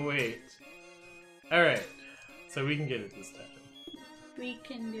doing? Oh, wait. Alright, so we can get it this time. We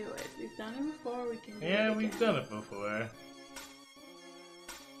can do it. We've done it before, we can do it Yeah, again. we've done it before.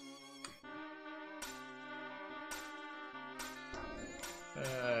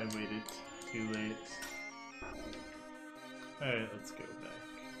 I waited too late. Alright, let's go back.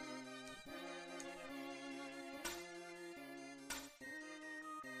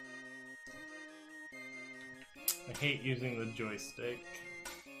 I hate using the joystick.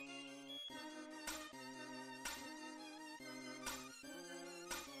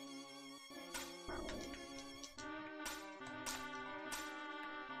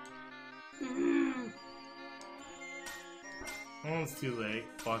 Oh, it's too late.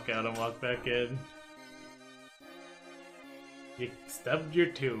 Walk out and walk back in. You stubbed your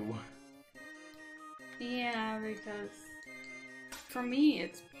toe. Yeah, because for me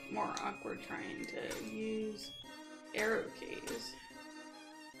it's more awkward trying to use arrow keys.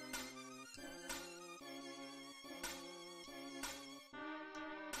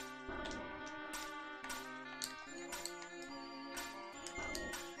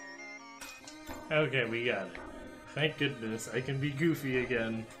 Okay, we got it. Thank goodness, I can be goofy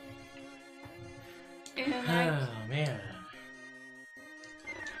again. And Oh, man.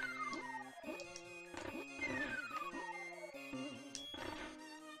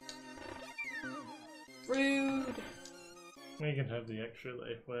 rude. We can have the extra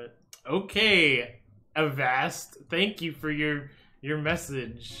life. What? Okay, Avast. Thank you for your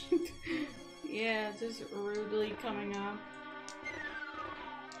message. Yeah, just rudely coming up.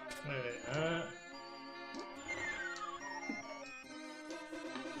 Alright,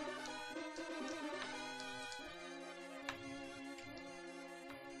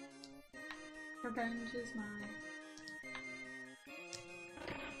 Revenge is mine.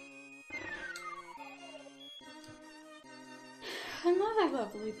 Another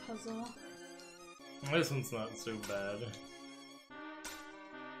lovely puzzle. this one's not so bad.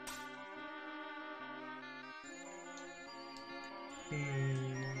 Let's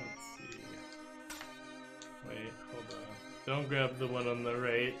see. Wait, hold on. Don't grab the one on the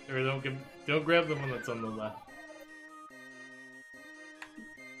right, or don't grab the one that's on the left.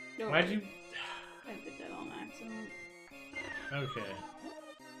 Why'd you? I did that on accident. Okay.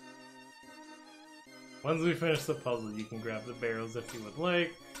 Once we finish the puzzle, you can grab the barrels if you would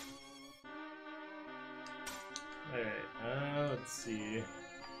like. Alright, let's see.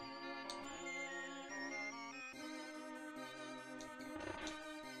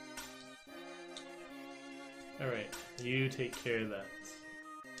 Alright, you take care of that.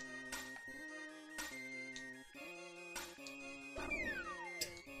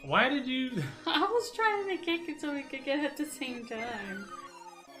 Why did you... I was trying to kick it so we could get it at the same time.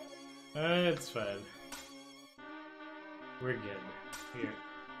 It's fine. We're good. Here.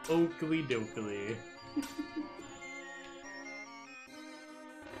 Oakley dokley.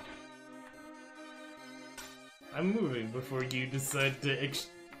 I'm moving before you decide to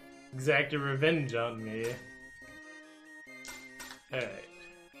exact a revenge on me. Alright.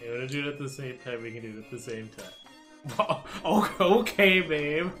 You wanna do it at the same time? We can do it at the same time. Oh, okay,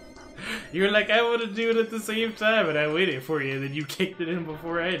 babe. You're like, I want to do it at the same time, and I waited for you, and then you kicked it in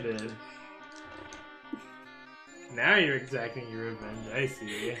before I did. Now you're exacting your revenge, I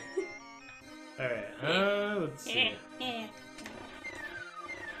see. Alright, let's see.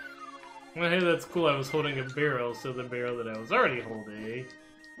 Well, hey, that's cool. I was holding a barrel, so the barrel that I was already holding.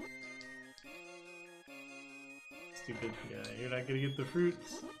 Stupid guy. You're not gonna get the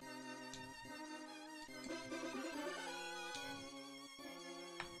fruits.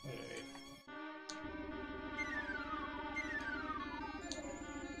 Alright.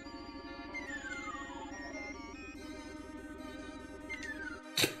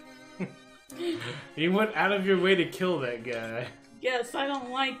 You went out of your way to kill that guy. Yes, I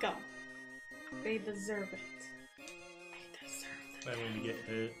don't like them. They deserve it. They deserve it. I mean to get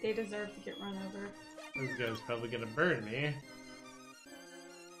hit. They deserve to get run over. This guy's probably gonna burn me.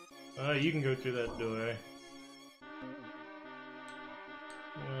 Oh, you can go through that door.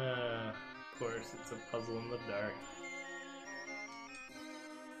 Of course, it's a puzzle in the dark.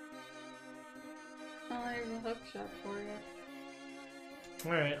 Oh, there's a hook shot for you.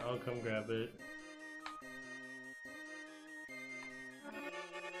 Alright, I'll come grab it.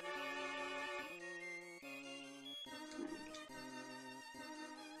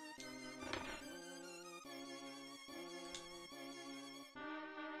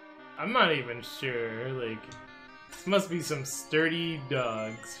 I'm not even sure, like, this must be some sturdy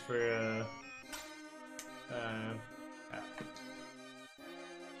dogs for,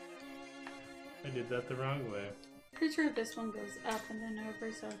 I did that the wrong way. Pretty sure this one goes up and then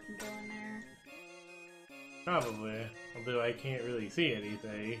over so I can go in there. Probably, although I can't really see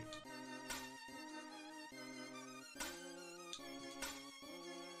anything.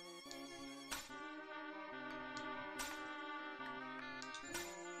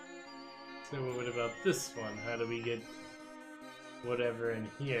 So what about this one? How do we get whatever in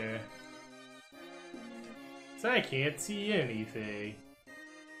here? So I can't see anything.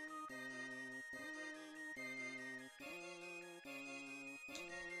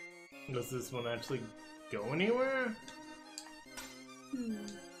 Does this one actually go anywhere?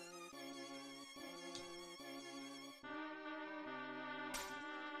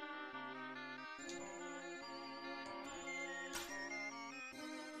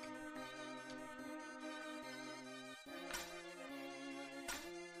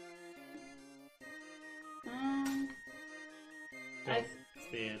 Don't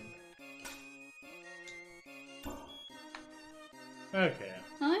stand. Okay.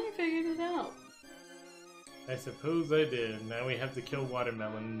 I figured it out. I suppose I did. Now we have to kill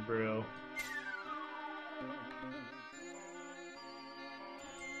Watermelon Bro.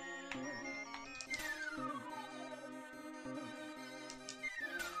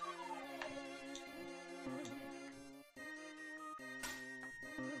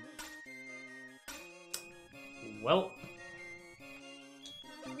 Well,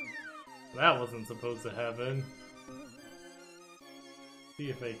 that wasn't supposed to happen. See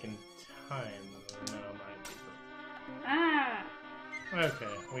if I can time. No, mind. Ah!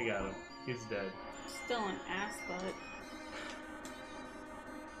 Okay, we got him. He's dead. Still an ass butt.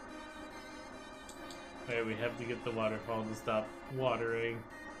 Alright, we have to get the waterfall to stop watering.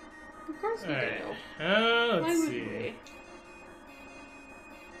 Of course we Alright. do. Let's Why would see. we?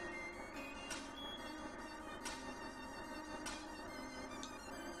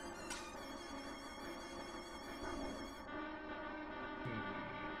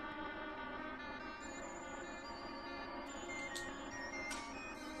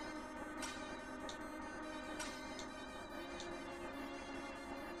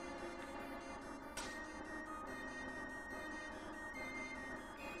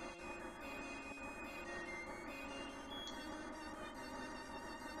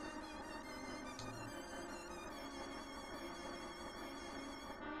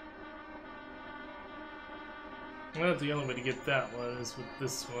 Well, the only way to get that one is with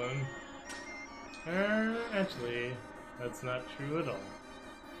this one. Actually, that's not true at all.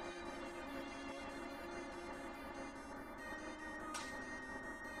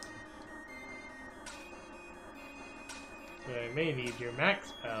 So I may need your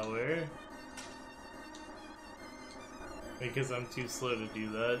max power. Because I'm too slow to do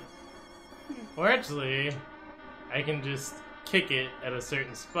that. Or actually, I can just kick it at a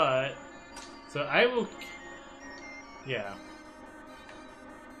certain spot. So I will... Yeah.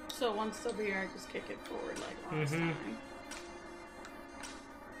 So once over here, I just kick it forward like last time.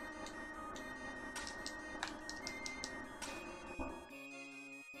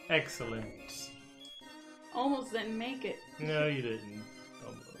 Excellent. Almost didn't make it. No, you didn't.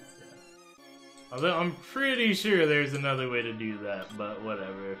 Almost, yeah. Although I'm pretty sure there's another way to do that, but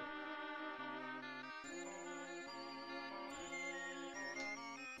whatever.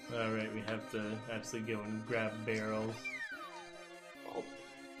 Alright, we have to actually go and grab barrels. Oh.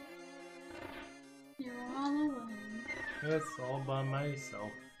 You're all alone. That's all by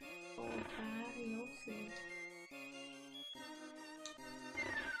myself. Oh, you'll see.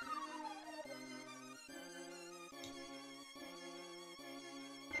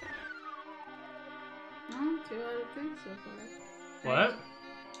 Oh, 2 out of 3 so far. What?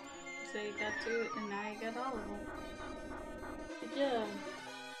 So you got 2, and now you got all of them. Good job.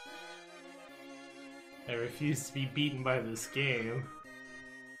 I refuse to be beaten by this game.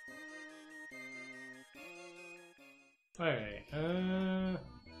 Alright,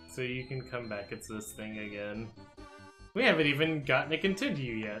 so you can come back, it's this thing again. We haven't even gotten to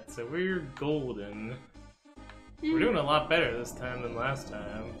continue yet, so we're golden. We're doing a lot better this time than last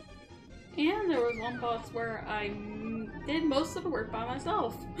time. And there was one boss where I did most of the work by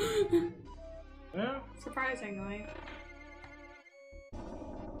myself. Yeah. Surprisingly.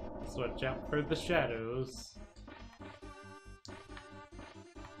 Let's watch out for the shadows.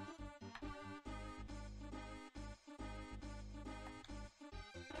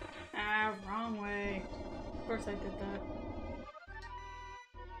 Ah, wrong way. Of course I did that.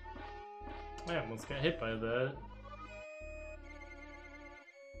 I almost got hit by that.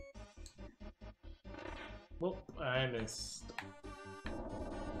 Well, I missed.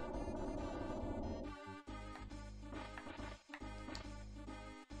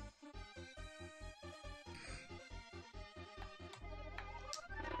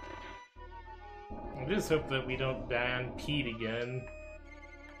 I just hope that we don't die on Pete again.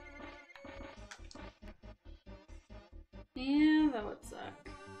 Yeah, that would suck.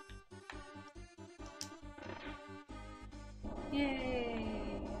 Yay!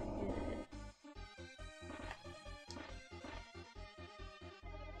 I did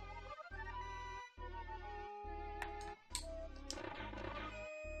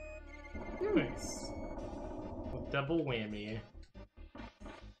it. Nice. A double whammy.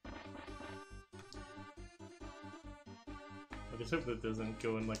 I just hope that doesn't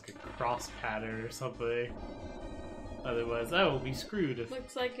go in like a cross pattern or something. Otherwise, I will be screwed if.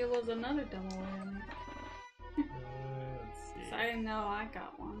 Looks like it was another double whammy. Let's see. So I didn't know I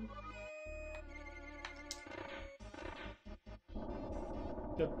got one.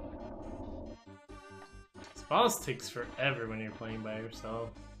 Yep. This boss takes forever when you're playing by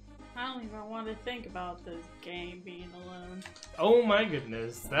yourself. I don't even want to think about this game being alone. Oh my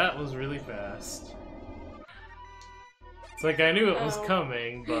goodness, that was really fast. It's like I knew it was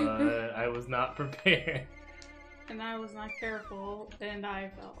coming, but I was not prepared. And I was not careful, and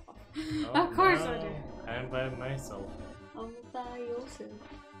I fell off. Oh, of course no. I did. I'm by myself. All by yourself.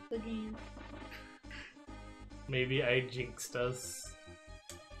 Again. Maybe I jinxed us.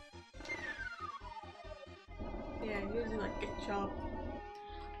 Yeah, usually like get chopped.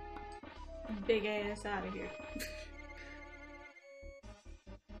 Big ass out of here.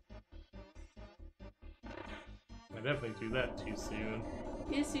 I definitely do that too soon.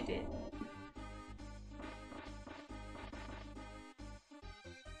 Yes, you did.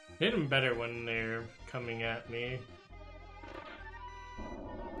 Hit them better when they're coming at me.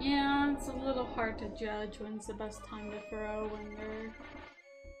 Yeah, it's a little hard to judge when's the best time to throw when they're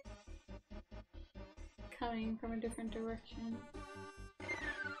coming from a different direction.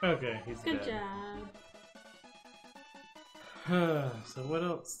 Okay, he's Good dead. job. So what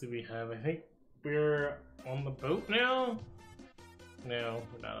else do we have? I think we're on the boat now? No,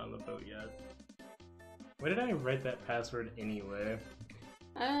 we're not on the boat yet. Where did I write that password anyway?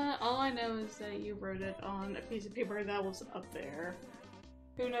 All I know is that you wrote it on a piece of paper that was up there.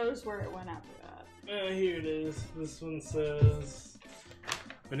 Who knows where it went after that? Here it is. This one says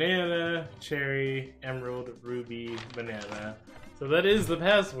banana, cherry, emerald, ruby, banana. So that is the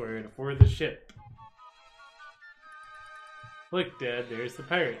password for the ship. Look, Dad, there's the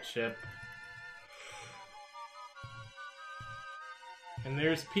pirate ship. And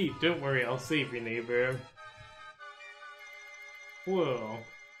there's Pete. Don't worry, I'll save your neighbor. Whoa.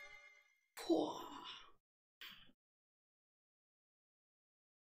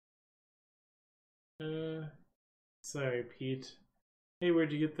 Sorry, Pete. Hey,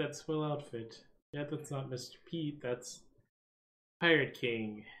 where'd you get that swell outfit? Yeah, that's not Mr. Pete, that's Pirate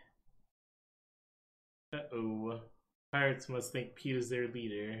King. Uh-oh. Pirates must think Pete is their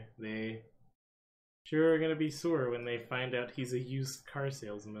leader. They sure are gonna be sore when they find out he's a used car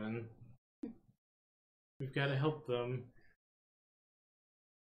salesman. We've gotta help them.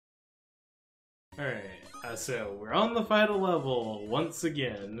 Alright, so we're on the final level once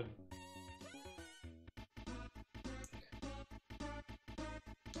again.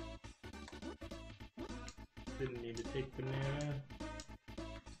 Didn't need to take banana.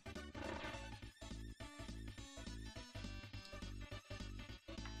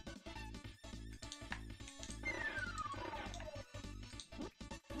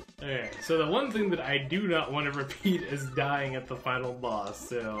 Alright, so the one thing that I do not want to repeat is dying at the final boss,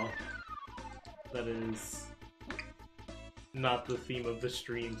 so that is not the theme of the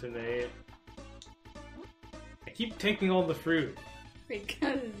stream tonight. I keep taking all the fruit.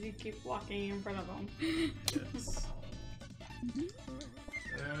 Because you keep walking in front of them. Yes.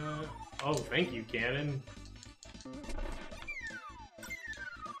 Oh, thank you, Cannon.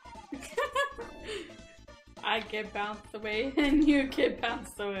 I get bounced away and you get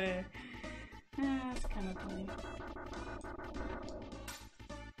bounced away. That's kind of funny.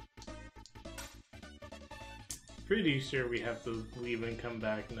 Pretty sure we have to leave and come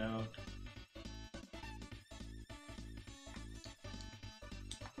back now.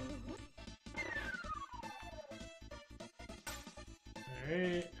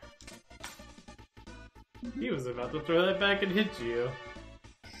 Alright. He was about to throw that back and hit you.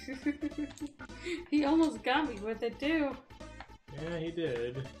 He almost got me with it too. Yeah, he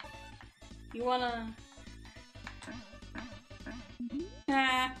did. You wanna...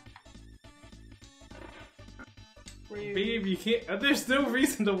 Ah. Rude. Babe, you can't. There's no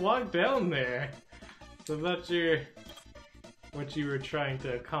reason to walk down there. So I'm not sure what you were trying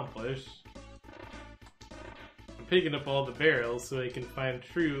to accomplish. I'm picking up all the barrels so I can find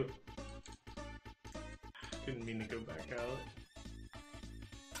fruit. Didn't mean to go back out.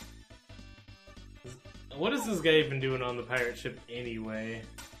 What is this guy even doing on the pirate ship anyway?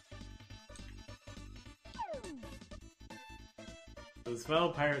 Those foul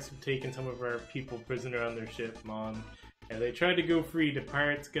pirates have taken some of our people prisoner on their ship, Mom. And they tried to go free. The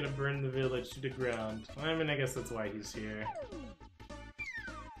pirates gonna burn the village to the ground. I mean, I guess that's why he's here.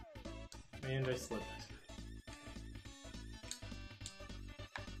 And I slipped.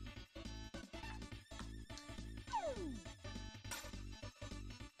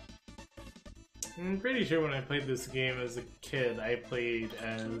 I'm pretty sure when I played this game as a kid, I played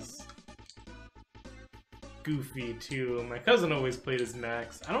as Goofy too. My cousin always played as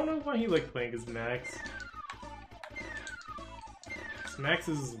Max. I don't know why he liked playing as Max. Max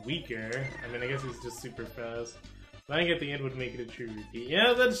is weaker. I mean, I guess he's just super fast. Dying at the end would make it a true repeat.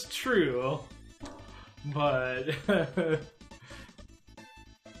 Yeah, that's true. But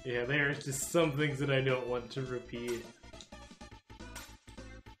yeah, there are just some things that I don't want to repeat.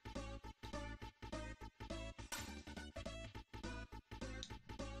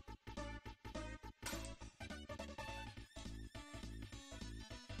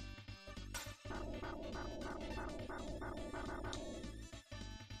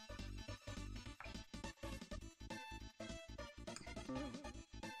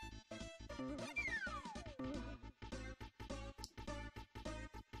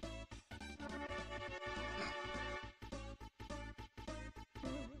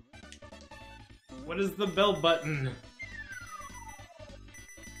 What is the bell button?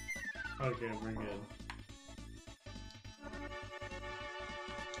 Okay, we're good.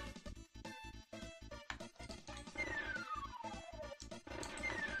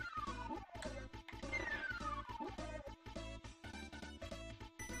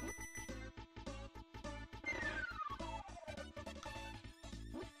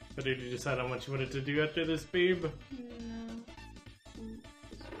 But did you decide on what you wanted to do after this, babe? No. I'm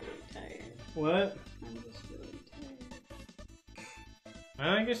just really tired. What? I'm just really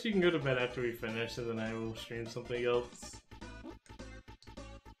tired. I guess you can go to bed after we finish, and then I will stream something else.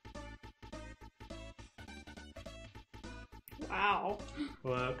 Wow.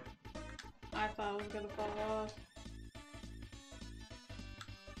 What? I thought I was gonna fall off.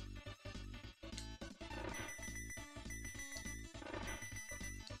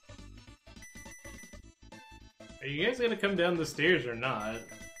 Are you guys gonna come down the stairs or not?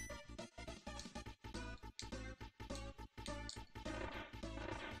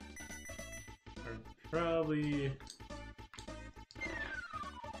 Or probably...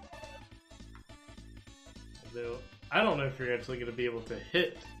 Although, I don't know if you're actually gonna be able to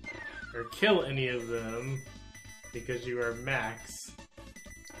hit or kill any of them because you are Max.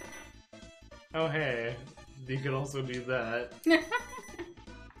 Oh hey, you could also do that.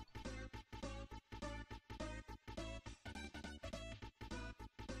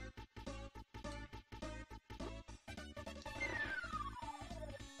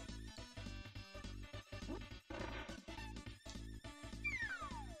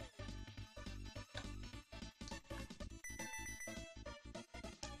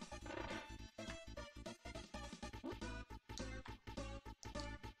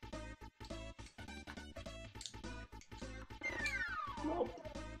 Well,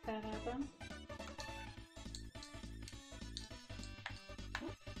 that happened.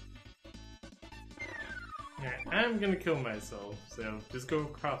 Alright, I'm gonna kill myself, so just go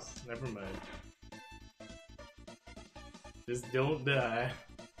across, never mind. Just don't die.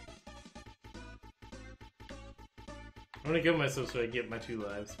 I'm gonna kill myself so I get my 2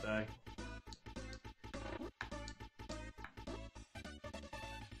 lives back.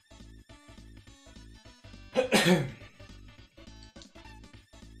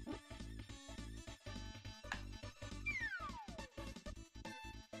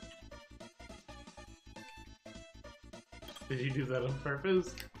 Did you do that on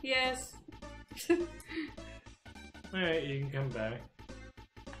purpose? Yes. Alright, you can come back.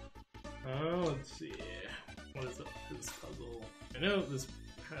 Oh, let's see. What is up with this puzzle? I know this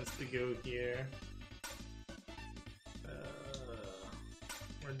has to go here.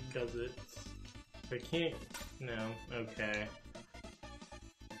 Where does it? I can't. No. Okay.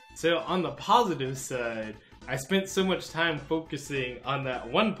 So, on the positive side, I spent so much time focusing on that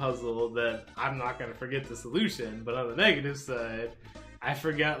one puzzle that I'm not gonna forget the solution, but on the negative side, I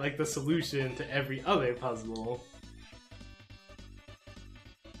forgot like the solution to every other puzzle.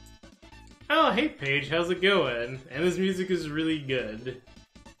 Oh, hey Paige, how's it going? And this music is really good.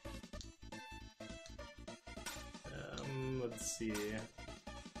 Let's see.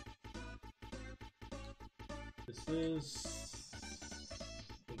 This is...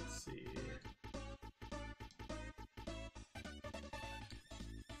 Let's see.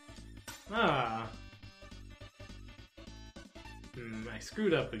 Ah. I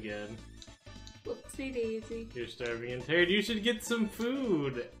screwed up again. Whoopsie daisy. You're starving and tired. You should get some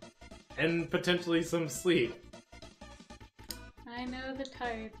food. And potentially some sleep. I know the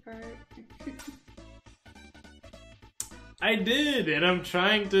tired part. I did, and I'm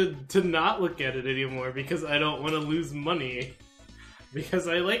trying to not look at it anymore because I don't want to lose money. Because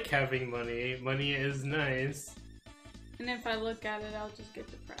I like having money. Money is nice. And if I look at it, I'll just get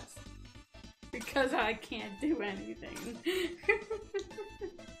depressed. Because I can't do anything.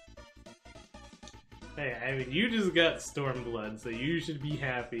 Hey, I mean, you just got Stormblood, so you should be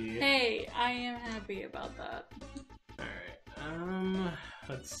happy. Hey, I am happy about that. Alright,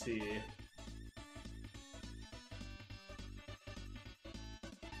 let's see.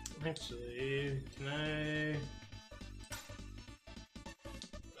 Actually, can I...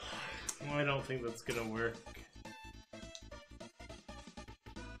 Well, I don't think that's gonna work.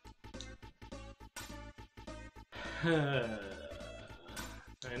 I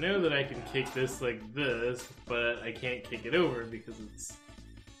know that I can kick this like this, but I can't kick it over because it's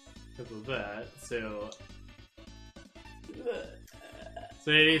because of that. So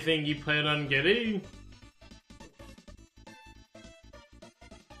anything you plan on getting?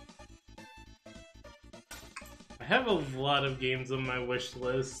 I have a lot of games on my wish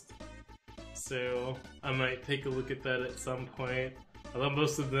list, so I might take a look at that at some point. Although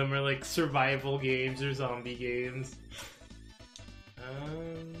most of them are like survival games or zombie games.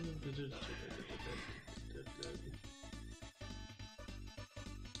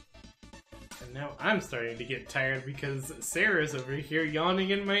 And now I'm starting to get tired because Sarah's over here yawning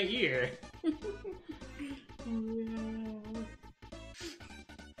in my ear.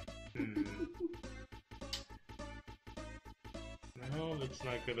 No, that's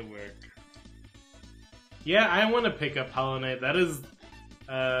not gonna work. Yeah, I want to pick up Hollow Knight. That is,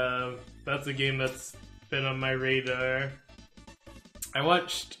 that's a game that's been on my radar. I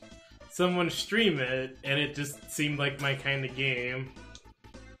watched someone stream it, and it just seemed like my kind of game.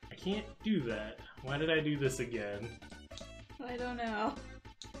 I can't do that. Why did I do this again? I don't know.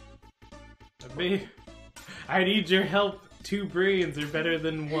 I need your help. 2 brains are better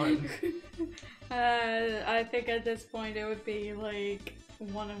than 1. I think at this point it would be like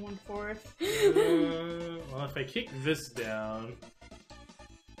 1 1/4. Well, if I kick this down,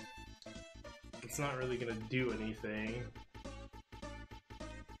 it's not really gonna do anything.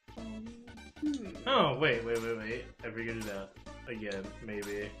 Oh, wait. I figured it out. Again,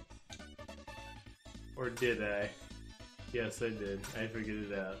 maybe. Or did I? Yes, I did. I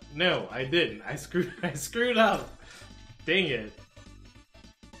figured it out. No, I didn't. I screwed up. Dang it.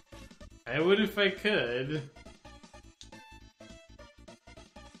 I would if I could.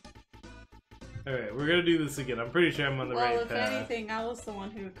 Alright, we're gonna do this again. I'm pretty sure I'm on the right path. Well, if anything, I was the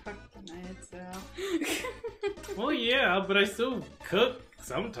one who cooked tonight, so... Well, yeah, but I still cook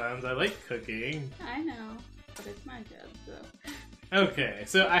sometimes. I like cooking. I know, but it's my job, so... Okay,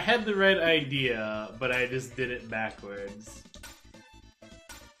 so I had the right idea, but I just did it backwards.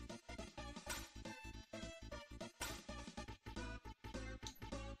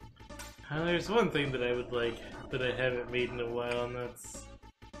 There's one thing that I would like that I haven't made in a while, and that's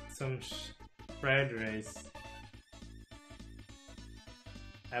some fried rice.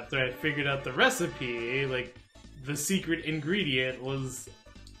 After I figured out the recipe, like, the secret ingredient was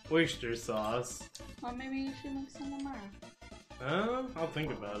oyster sauce. Well, maybe you should make some tomorrow. I'll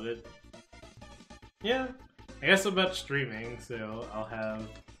think about it. Yeah, I guess I'm about streaming, so I'll have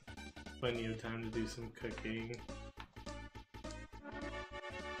plenty of time to do some cooking.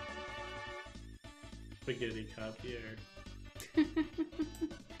 Spaghetti copier.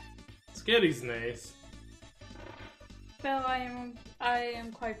 Spaghetti's nice. Well, I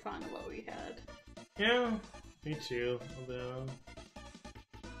am quite fond of what we had. Yeah, Me too, although...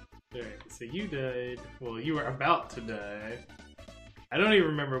 Alright, so you died. Well, you were about to die. I don't even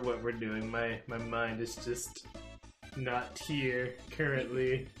remember what we're doing. My mind is just not here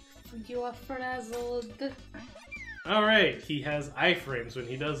currently. You are frazzled. Alright, he has iframes when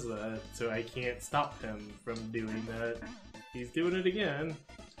he does that, so I can't stop him from doing that. He's doing it again.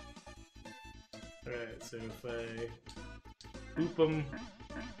 Alright, so if I boop him...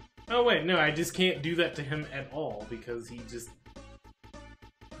 Oh wait, no, I just can't do that to him at all, because he just...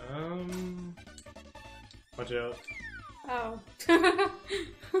 Watch out. Oh.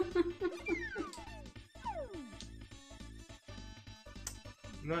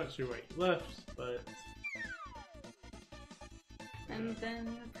 I'm not sure why he left, but... And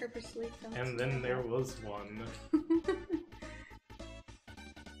then purposely fell. And then there was one.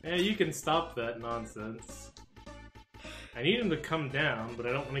 Yeah, you can stop that nonsense. I need him to come down, but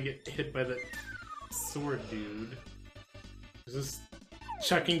I don't want to get hit by that sword dude. He's just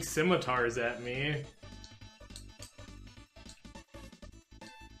chucking scimitars at me.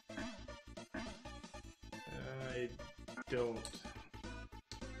 I don't...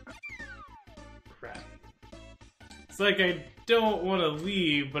 Crap. It's like I don't want to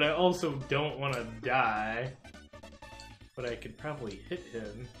leave, but I also don't want to die. But I could probably hit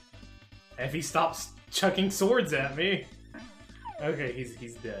him if he stops chucking swords at me. Okay,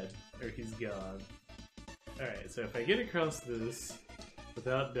 he's dead. Or he's gone. Alright, so if I get across this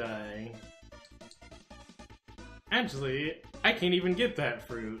without dying... Actually, I can't even get that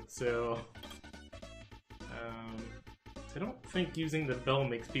fruit, so... I don't think using the bell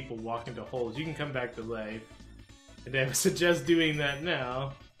makes people walk into holes. You can come back to life. And I would suggest doing that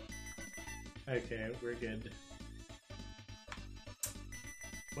now. Okay, we're good.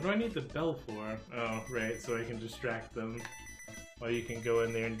 What do I need the bell for? Oh, right, so I can distract them while you can go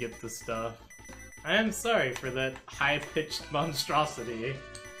in there and get the stuff. I am sorry for that high-pitched monstrosity.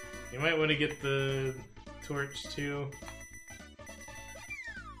 You might want to get the torch too.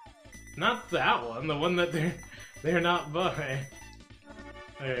 Not that one, the one that they're not by.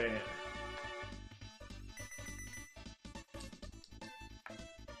 Alright.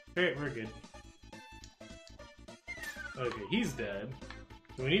 Alright, we're good. Okay, he's dead.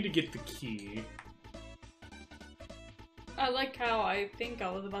 We need to get the key. I like how I think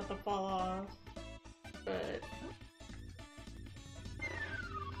I was about to fall off, but...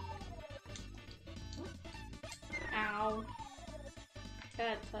 Ow.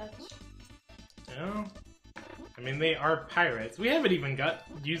 Bad touch. No? I mean, they are pirates. We haven't even got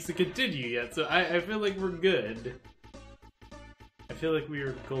used to continue yet, so I feel like we're good. I feel like we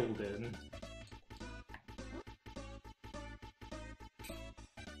are golden.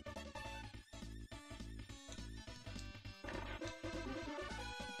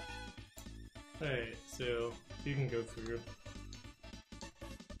 Alright, so you can go through.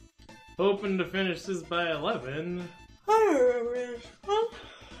 Hoping to finish this by 11.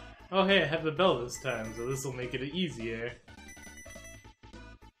 Oh hey, I have the bell this time, so this will make it easier.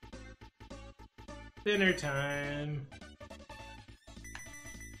 Dinner time.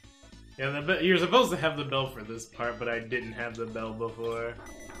 Yeah, you're supposed to have the bell for this part, but I didn't have the bell before.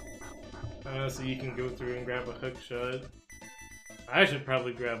 So you can go through and grab a hook shot. I should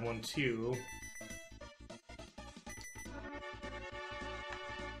probably grab one too.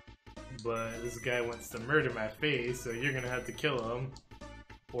 But this guy wants to murder my face, so you're gonna have to kill him.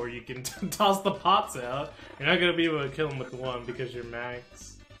 Or you can toss the pots out. You're not gonna be able to kill him with one because you're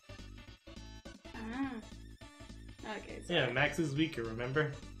max. Ah. Okay, so... Yeah, max is weaker,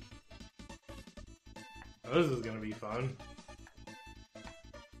 remember? Oh, this is gonna be fun.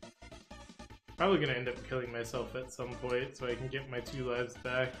 Probably gonna end up killing myself at some point so I can get my 2 lives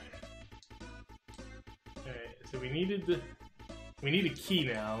back. Alright, so we need a key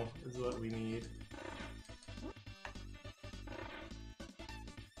now, is what we need.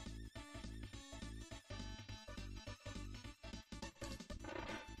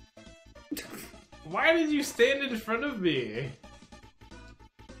 Why did you stand in front of me?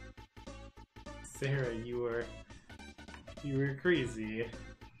 Sarah, you were crazy.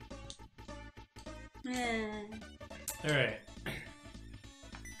 Alright.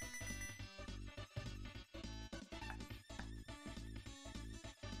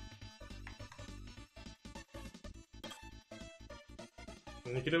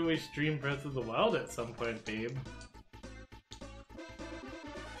 And you could always stream Breath of the Wild at some point, babe.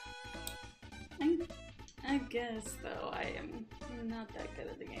 I guess though I am not that good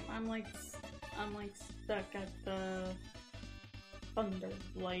at the game. I'm like stuck at the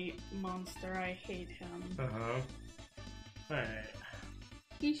Thunderblight monster. I hate him. Uh-huh. Alright.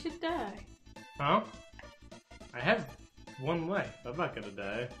 He should die. Huh? I have 1 life. I'm not gonna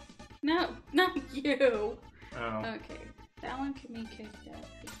die. No, not you. Oh. Okay, that one can be kicked out.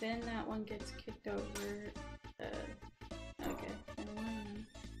 Then that one gets kicked over. Okay.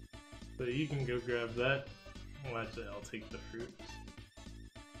 So you can go grab that. Well, actually, I'll take the fruit.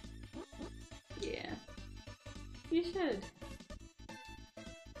 Yeah. You should.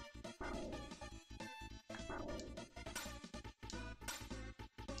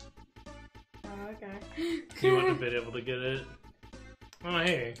 Oh, okay. You wouldn't have been able to get it. Oh,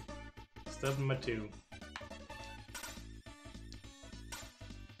 hey. Stub my 2.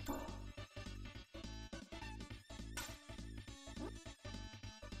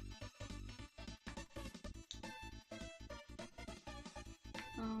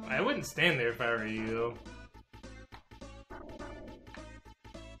 I wouldn't stand there if I were you.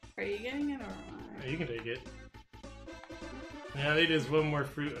 Are you getting it or am I? You can take it. Yeah, they just 1 more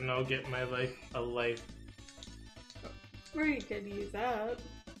fruit and I'll get my life a life. Or you could use that.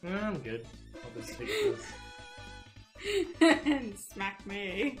 No, I'm good. I'll just take this. And smack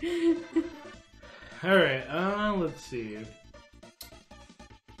me. Alright, let's see.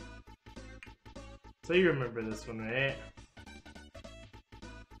 So you remember this one, right?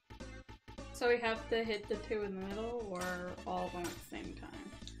 So we have to hit the 2 in the middle or all of them at the same time?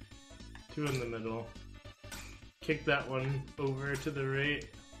 2 in the middle. Kick that one over to the right.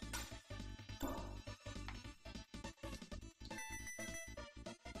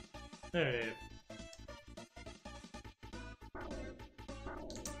 Alright.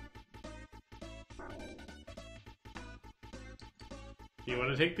 Do you want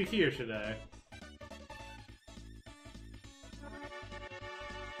to take the key or should I?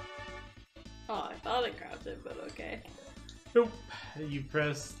 Oh, I thought I grabbed it, but okay. Nope. You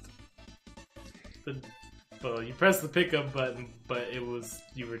pressed the... Well, you pressed the pickup button, but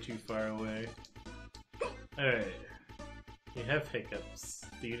you were too far away. Alright. You have hiccups.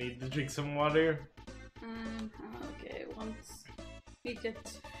 Do you need to drink some water? Okay, once we get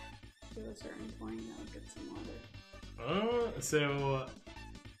to a certain point, I'll get some water. So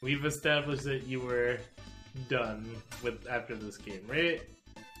we've established that you were done with after this game, right?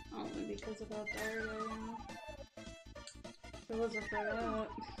 Only because of how tired I am. If it wasn't for that.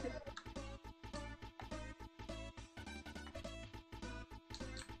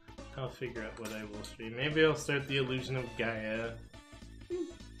 I'll figure out what I will stream. Maybe I'll start the Illusion of Gaia.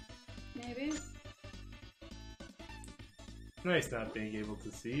 Maybe. Nice not being able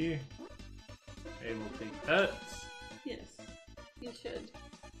to see. I will take that. Yes, you should.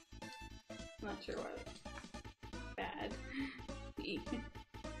 Not sure why. Bad.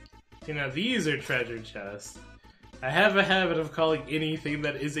 See, now these are treasure chests. I have a habit of calling anything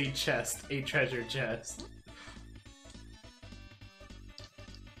that is a chest a treasure chest.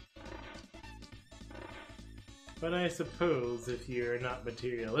 But I suppose if you're not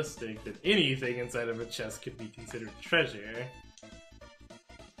materialistic, then anything inside of a chest could be considered treasure.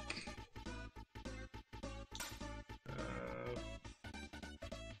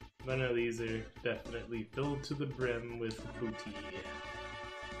 But no, these are definitely filled to the brim with booty.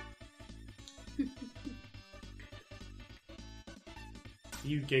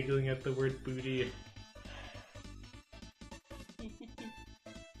 You giggling at the word booty?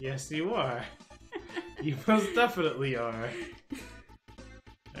 Yes, you are. You most definitely are.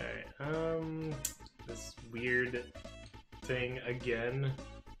 Alright, this weird thing again.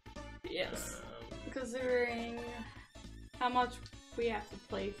 Yes. Considering how much we have to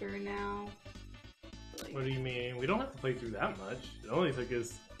play through now. Like, what do you mean? We don't have to play through that much. It only took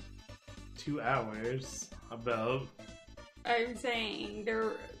us 2 hours, about. I'm saying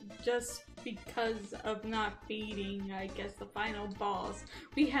they're just because of not beating, I guess, the final boss,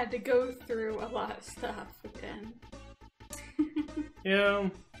 we had to go through a lot of stuff again. Yeah.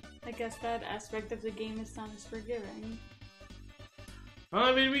 I guess that aspect of the game is not as forgiving. Well,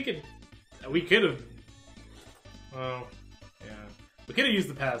 I mean, we could have. Well, yeah. We could have used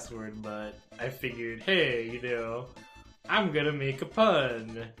the password, but I figured, hey, you know, I'm gonna make a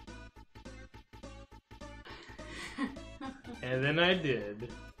pun. And then I did.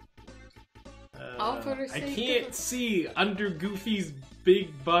 I can't see under Goofy's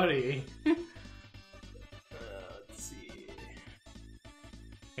big body. Let's see.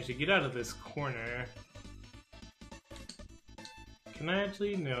 I should get out of this corner. Can I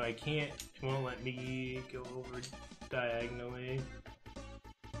actually? No, I can't. It won't let me go over diagonally.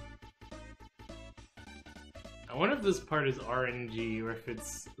 I wonder if this part is RNG or if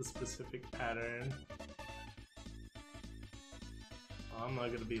it's a specific pattern. I'm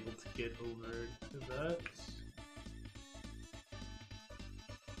not gonna be able to get over to that.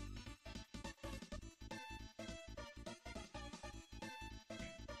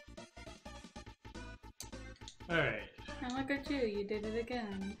 Alright. And look at you, you did it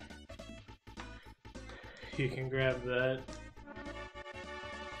again. You can grab that.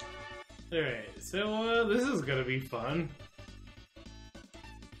 Alright, so this is gonna be fun.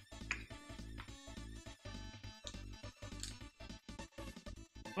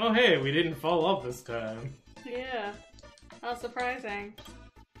 Oh hey, we didn't fall off this time. Yeah. How surprising.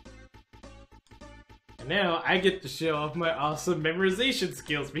 And now I get to show off my awesome memorization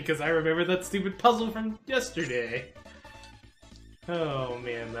skills because I remember that stupid puzzle from yesterday. Oh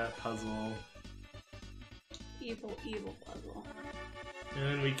man, that puzzle. Evil, evil puzzle. And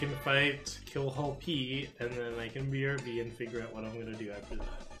then we can fight Kill Hall P, and then I can BRB and figure out what I'm gonna do after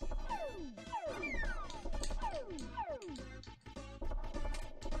that.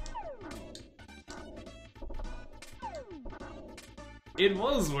 It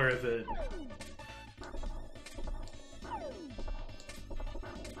was worth it!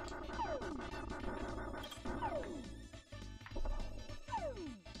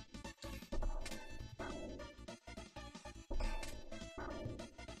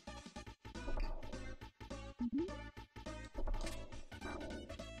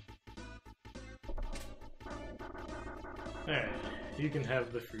 Alright, you can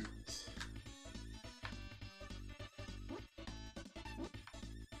have the fruits.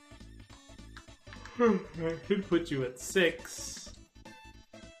 I could put you at 6.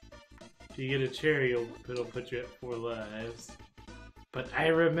 If you get a cherry, it'll put you at 4 lives. But I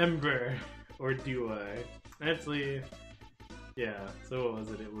remember! Or do I? Actually, yeah, so what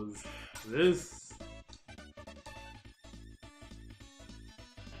was it? It was this.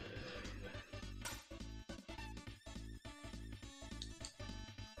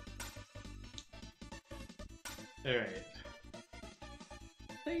 Alright.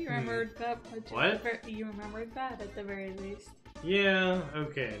 So you remembered that. What? You remembered that at the very least. Yeah,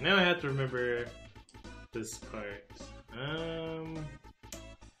 okay. Now I have to remember this part. Oh,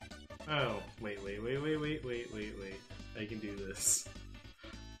 wait. I can do this.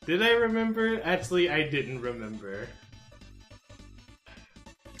 Did I remember? Actually, I didn't remember.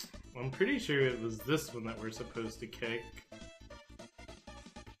 I'm pretty sure it was this one that we're supposed to kick.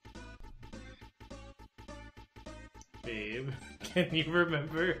 Babe, can you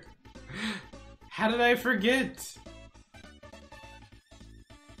remember? How did I forget?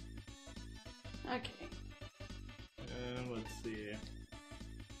 Okay. Let's see.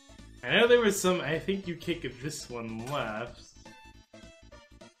 I know there was some, I think you kick this one left.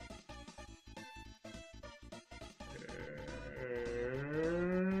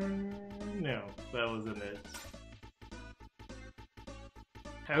 No, that wasn't it.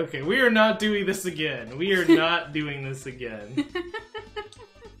 Okay, we are not doing this again. We are not doing this again.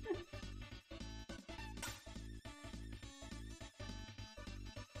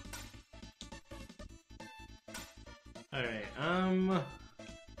 Alright,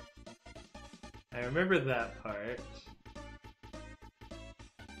 I remember that part.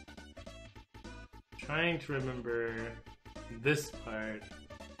 Trying to remember this part.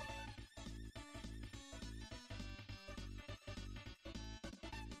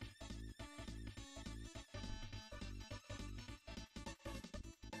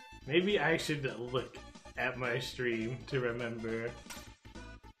 Maybe I should look at my stream to remember.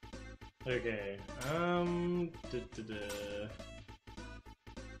 Okay,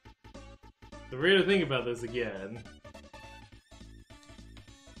 So we're gonna think about this again.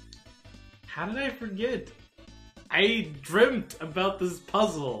 How did I forget? I dreamt about this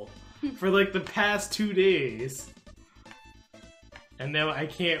puzzle for like the past 2 days. And now I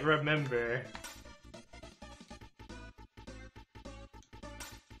can't remember.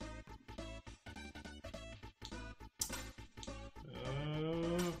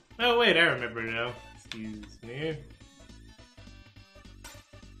 Oh wait, I remember now. Excuse me.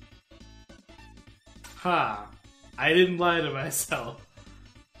 Ha! I didn't lie to myself.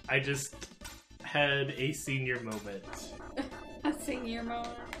 I just had a senior moment. A senior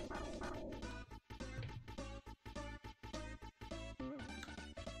moment.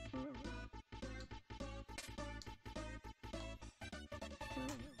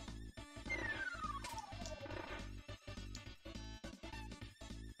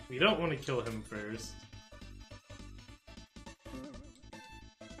 We don't want to kill him first.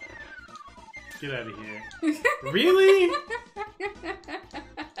 Get out of here. Really?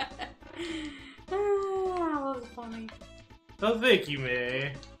 Oh, that was funny. Oh, thank you,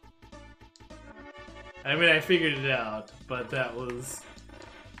 May. I mean, I figured it out, but that was...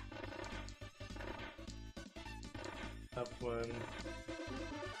 Up one.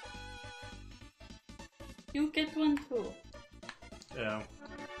 You get one too. Yeah.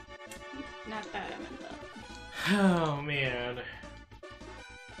 Not that I meant that. Oh man.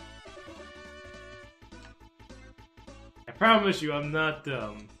 I promise you I'm not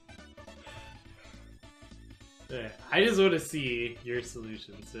dumb. I just want to see your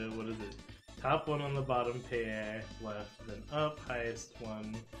solution. So what is it? Top one on the bottom pair, left, then up, highest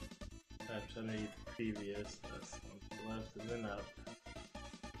one, left underneath the previous, that's one to the left, and then up.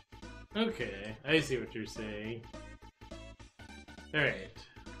 Okay, I see what you're saying. Alright,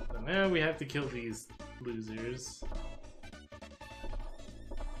 so now we have to kill these losers.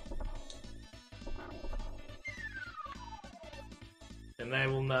 And I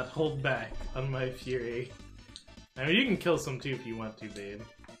will not hold back on my fury. I mean, you can kill some too if you want to, babe.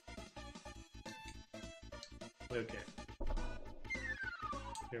 Okay.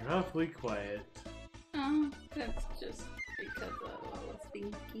 You're awfully quiet. Oh, that's just because of what I was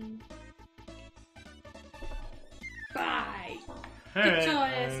thinking. Bye! Get your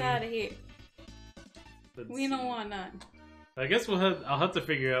ass out of here. We don't want none. I guess I'll have to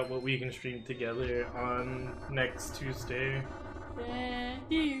figure out what we can stream together on next Tuesday.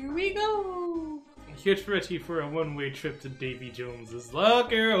 Here we go! Get ready for a one-way trip to Davy Jones's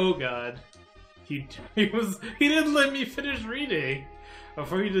locker. Oh god. He didn't let me finish reading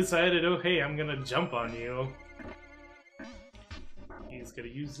before he decided, oh hey, I'm gonna jump on you. He's gonna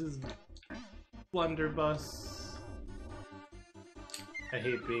use his blunderbuss. I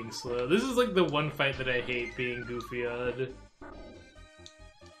hate being slow. This is like the one fight that I hate being goofy on.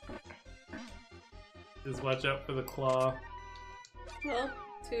 Just watch out for the claw. Well,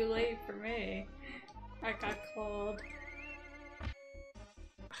 too late for me. I got clawed.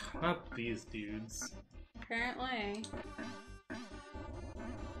 Not these dudes. Apparently.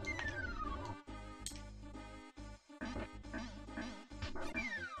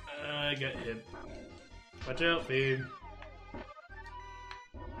 I got hit. Watch out, babe.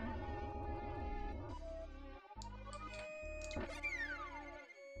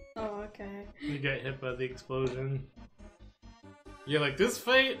 Oh, okay. You got hit by the explosion. Yeah, like this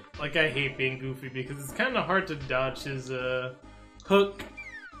fight, like I hate being goofy because it's kind of hard to dodge his hook.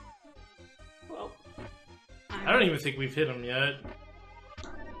 Well, I don't even think we've hit him yet.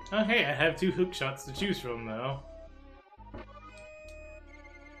 Oh hey, I have 2 hook shots to choose from though.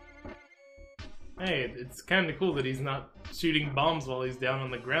 Hey, it's kind of cool that he's not shooting bombs while he's down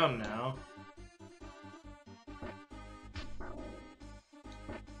on the ground now.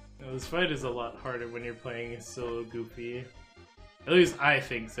 Now, this fight is a lot harder when you're playing solo Goofy. At least I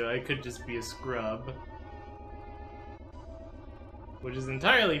think so. I could just be a scrub. Which is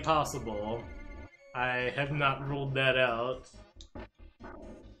entirely possible. I have not ruled that out.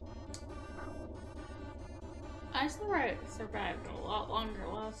 I survived a lot longer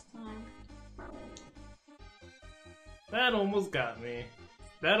last time. That almost got me.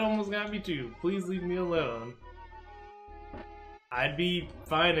 That almost got me too. Please leave me alone. I'd be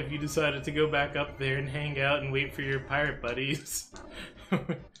fine if you decided to go back up there and hang out and wait for your pirate buddies.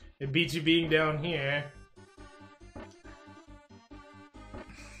 It beats you being down here.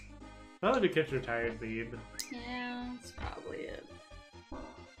 Probably because you're tired, babe. Yeah, that's probably it.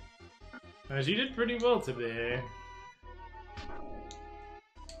 You did pretty well today.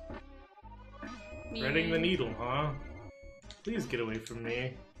 Threading the needle, huh? Please get away from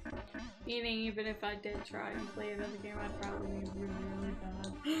me. Meaning, even if I did try and play another game, I'd probably be really, really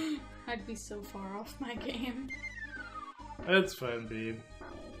bad. I'd be so far off my game. That's fine, babe.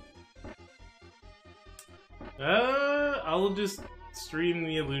 I'll just stream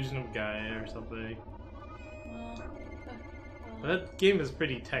the Illusion of Gaia or something. That game is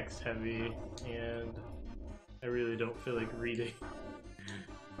pretty text heavy, and I really don't feel like reading.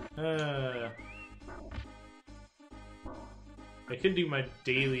 I could do my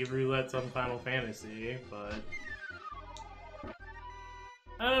daily roulettes on Final Fantasy, but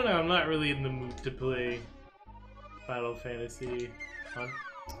I don't know, I'm not really in the mood to play Final Fantasy on...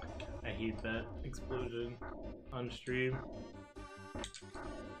 I hate that explosion on stream.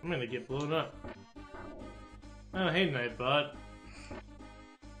 I'm gonna get blown up. Oh, hey, Nightbot.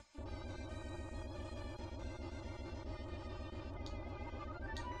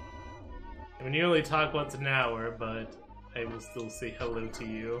 I mean, you only talk once an hour, but I will still say hello to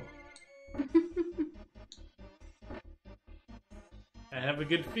you. I have a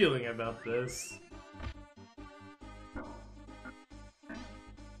good feeling about this.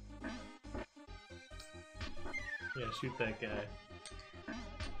 Yeah, shoot that guy.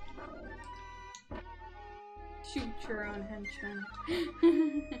 Shoot your own henchman.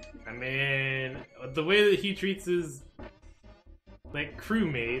 I mean, the way that he treats his, like,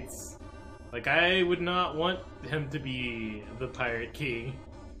 crewmates, like, I would not want him to be the Pirate King.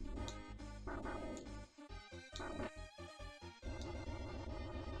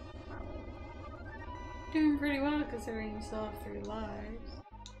 pretty well considering you still have 3 lives.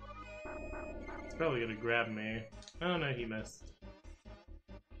 It's probably gonna grab me. Oh no, he missed.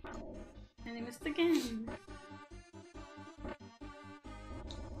 And he missed again.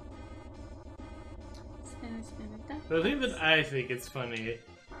 The thing that I think is funny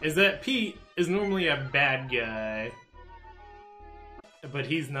is that Pete is normally a bad guy. But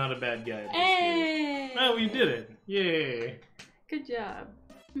he's not a bad guy this Hey! Oh, we did it! Yay! Good job.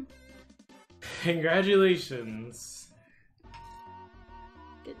 Congratulations!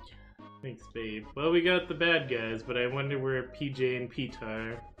 Good job. Thanks, babe. Well, we got the bad guys, but I wonder where PJ and Pete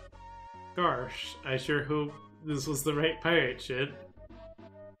are. Gosh, I sure hope this was the right pirate ship.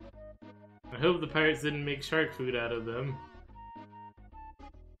 I hope the pirates didn't make shark food out of them.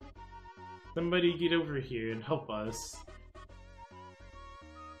 Somebody get over here and help us.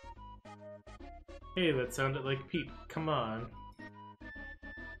 Hey, that sounded like Pete. Come on.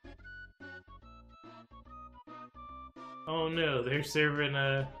 Oh no, they're serving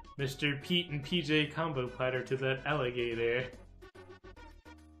a Mr. Pete and PJ combo platter to that alligator.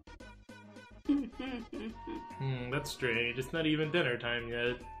 That's strange. It's not even dinner time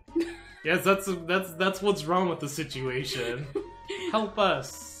yet. Yes, that's what's wrong with the situation. Help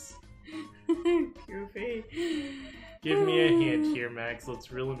us. Goofy. Give me a hand here, Max.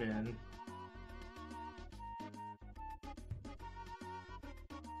 Let's reel him in.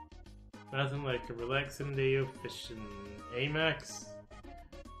 Nothing like a relaxing day of fishing. Eh, Max?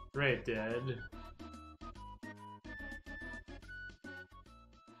 Right, Dad.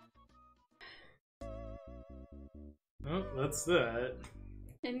 Oh, that's that.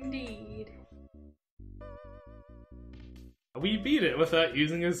 Indeed. We beat it without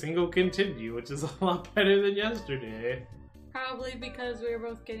using a single continue, which is a lot better than yesterday. Probably because we were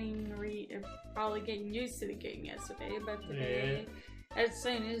both probably getting used to the game yesterday, but today, as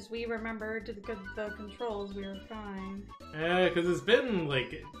soon as we remembered the controls, we were fine. Yeah, because it's been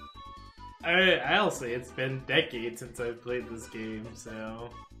like, I'll say it's been decades since I've played this game, so.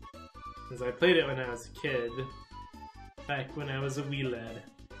 Because I played it when I was a kid, back when I was a wee lad.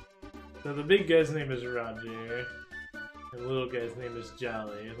 So the big guy's name is Roger, and the little guy's name is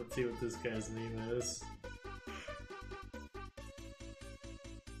Jolly. Let's see what this guy's name is.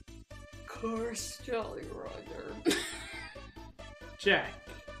 Of course, Jolly Roger. Jack.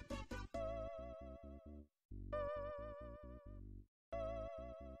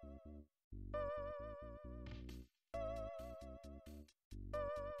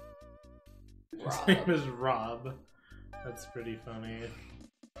 His name is Rob. That's pretty funny.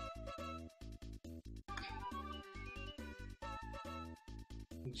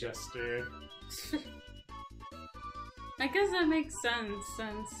 Jester. I guess that makes sense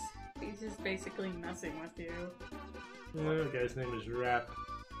since he's just basically messing with you. The guy's name is Rap.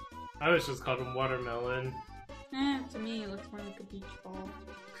 I always just called him Watermelon. To me, it looks more like a beach ball.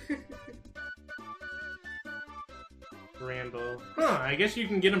 Randall. Huh, I guess you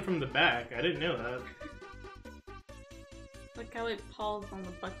can get him from the back. I didn't know that. Look how it pulls on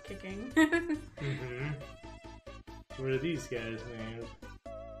the butt kicking. Mm-hmm. What are these guys named?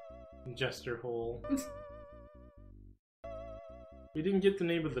 Jester Hole. We didn't get the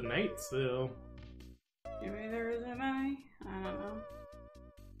name of the knights, though. Maybe there isn't any? I don't know.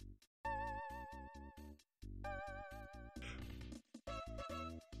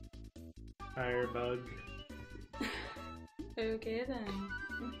 Firebug. Okay then.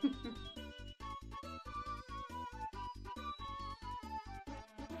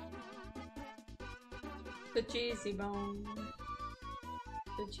 The Cheesy Bone.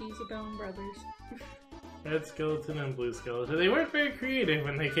 The Cheesy Bone Brothers. Red Skeleton and Blue Skeleton. They weren't very creative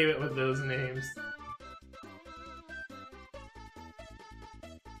when they came up with those names.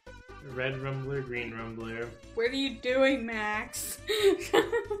 Red Rumbler, Green Rumbler. What are you doing, Max?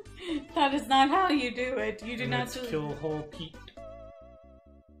 That is not how you do it. You do And not let's kill whole Pete.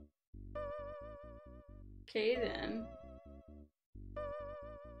 Okay then.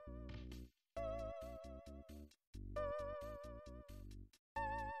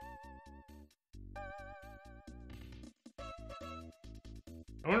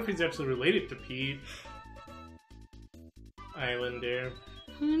 I wonder if he's actually related to Pete. Islander.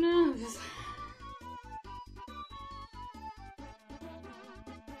 Who knows?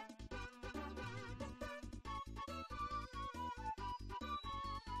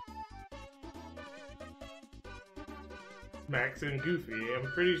 Max and Goofy.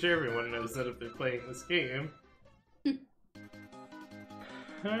 I'm pretty sure everyone knows that if they're playing this game.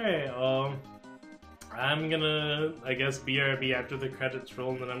 Alright, I'm gonna, I guess, BRB after the credits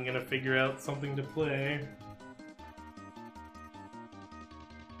roll, and then I'm gonna figure out something to play.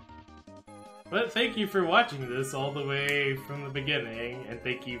 But thank you for watching this all the way from the beginning, and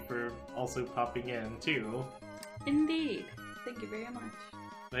thank you for also popping in, too. Indeed. Thank you very much.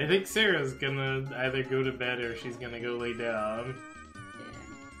 I think Sarah's gonna either go to bed or she's gonna go lay down.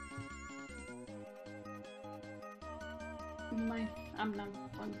 Yeah. I'm not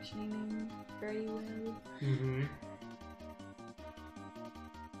functioning very well. Mm-hmm.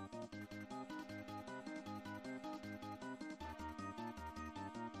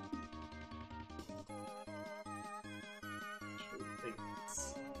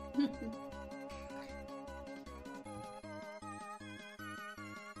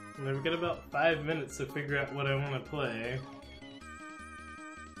 And I've got about 5 minutes to figure out what I want to play.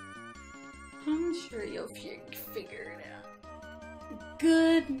 I'm sure you'll figure it out.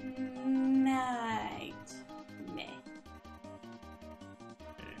 Good night. Meh.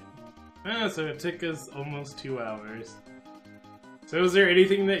 So it took us almost 2 hours. So is there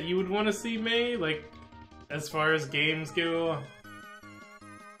anything that you would want to see, May? Like, as far as games go?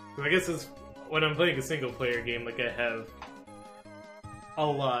 'Cause I guess it's, when I'm playing a single player game, like, I have a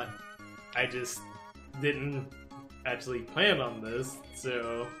lot. I just didn't actually plan on this,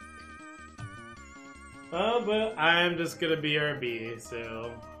 so... but I'm just gonna BRB,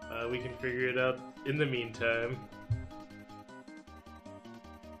 so we can figure it out in the meantime.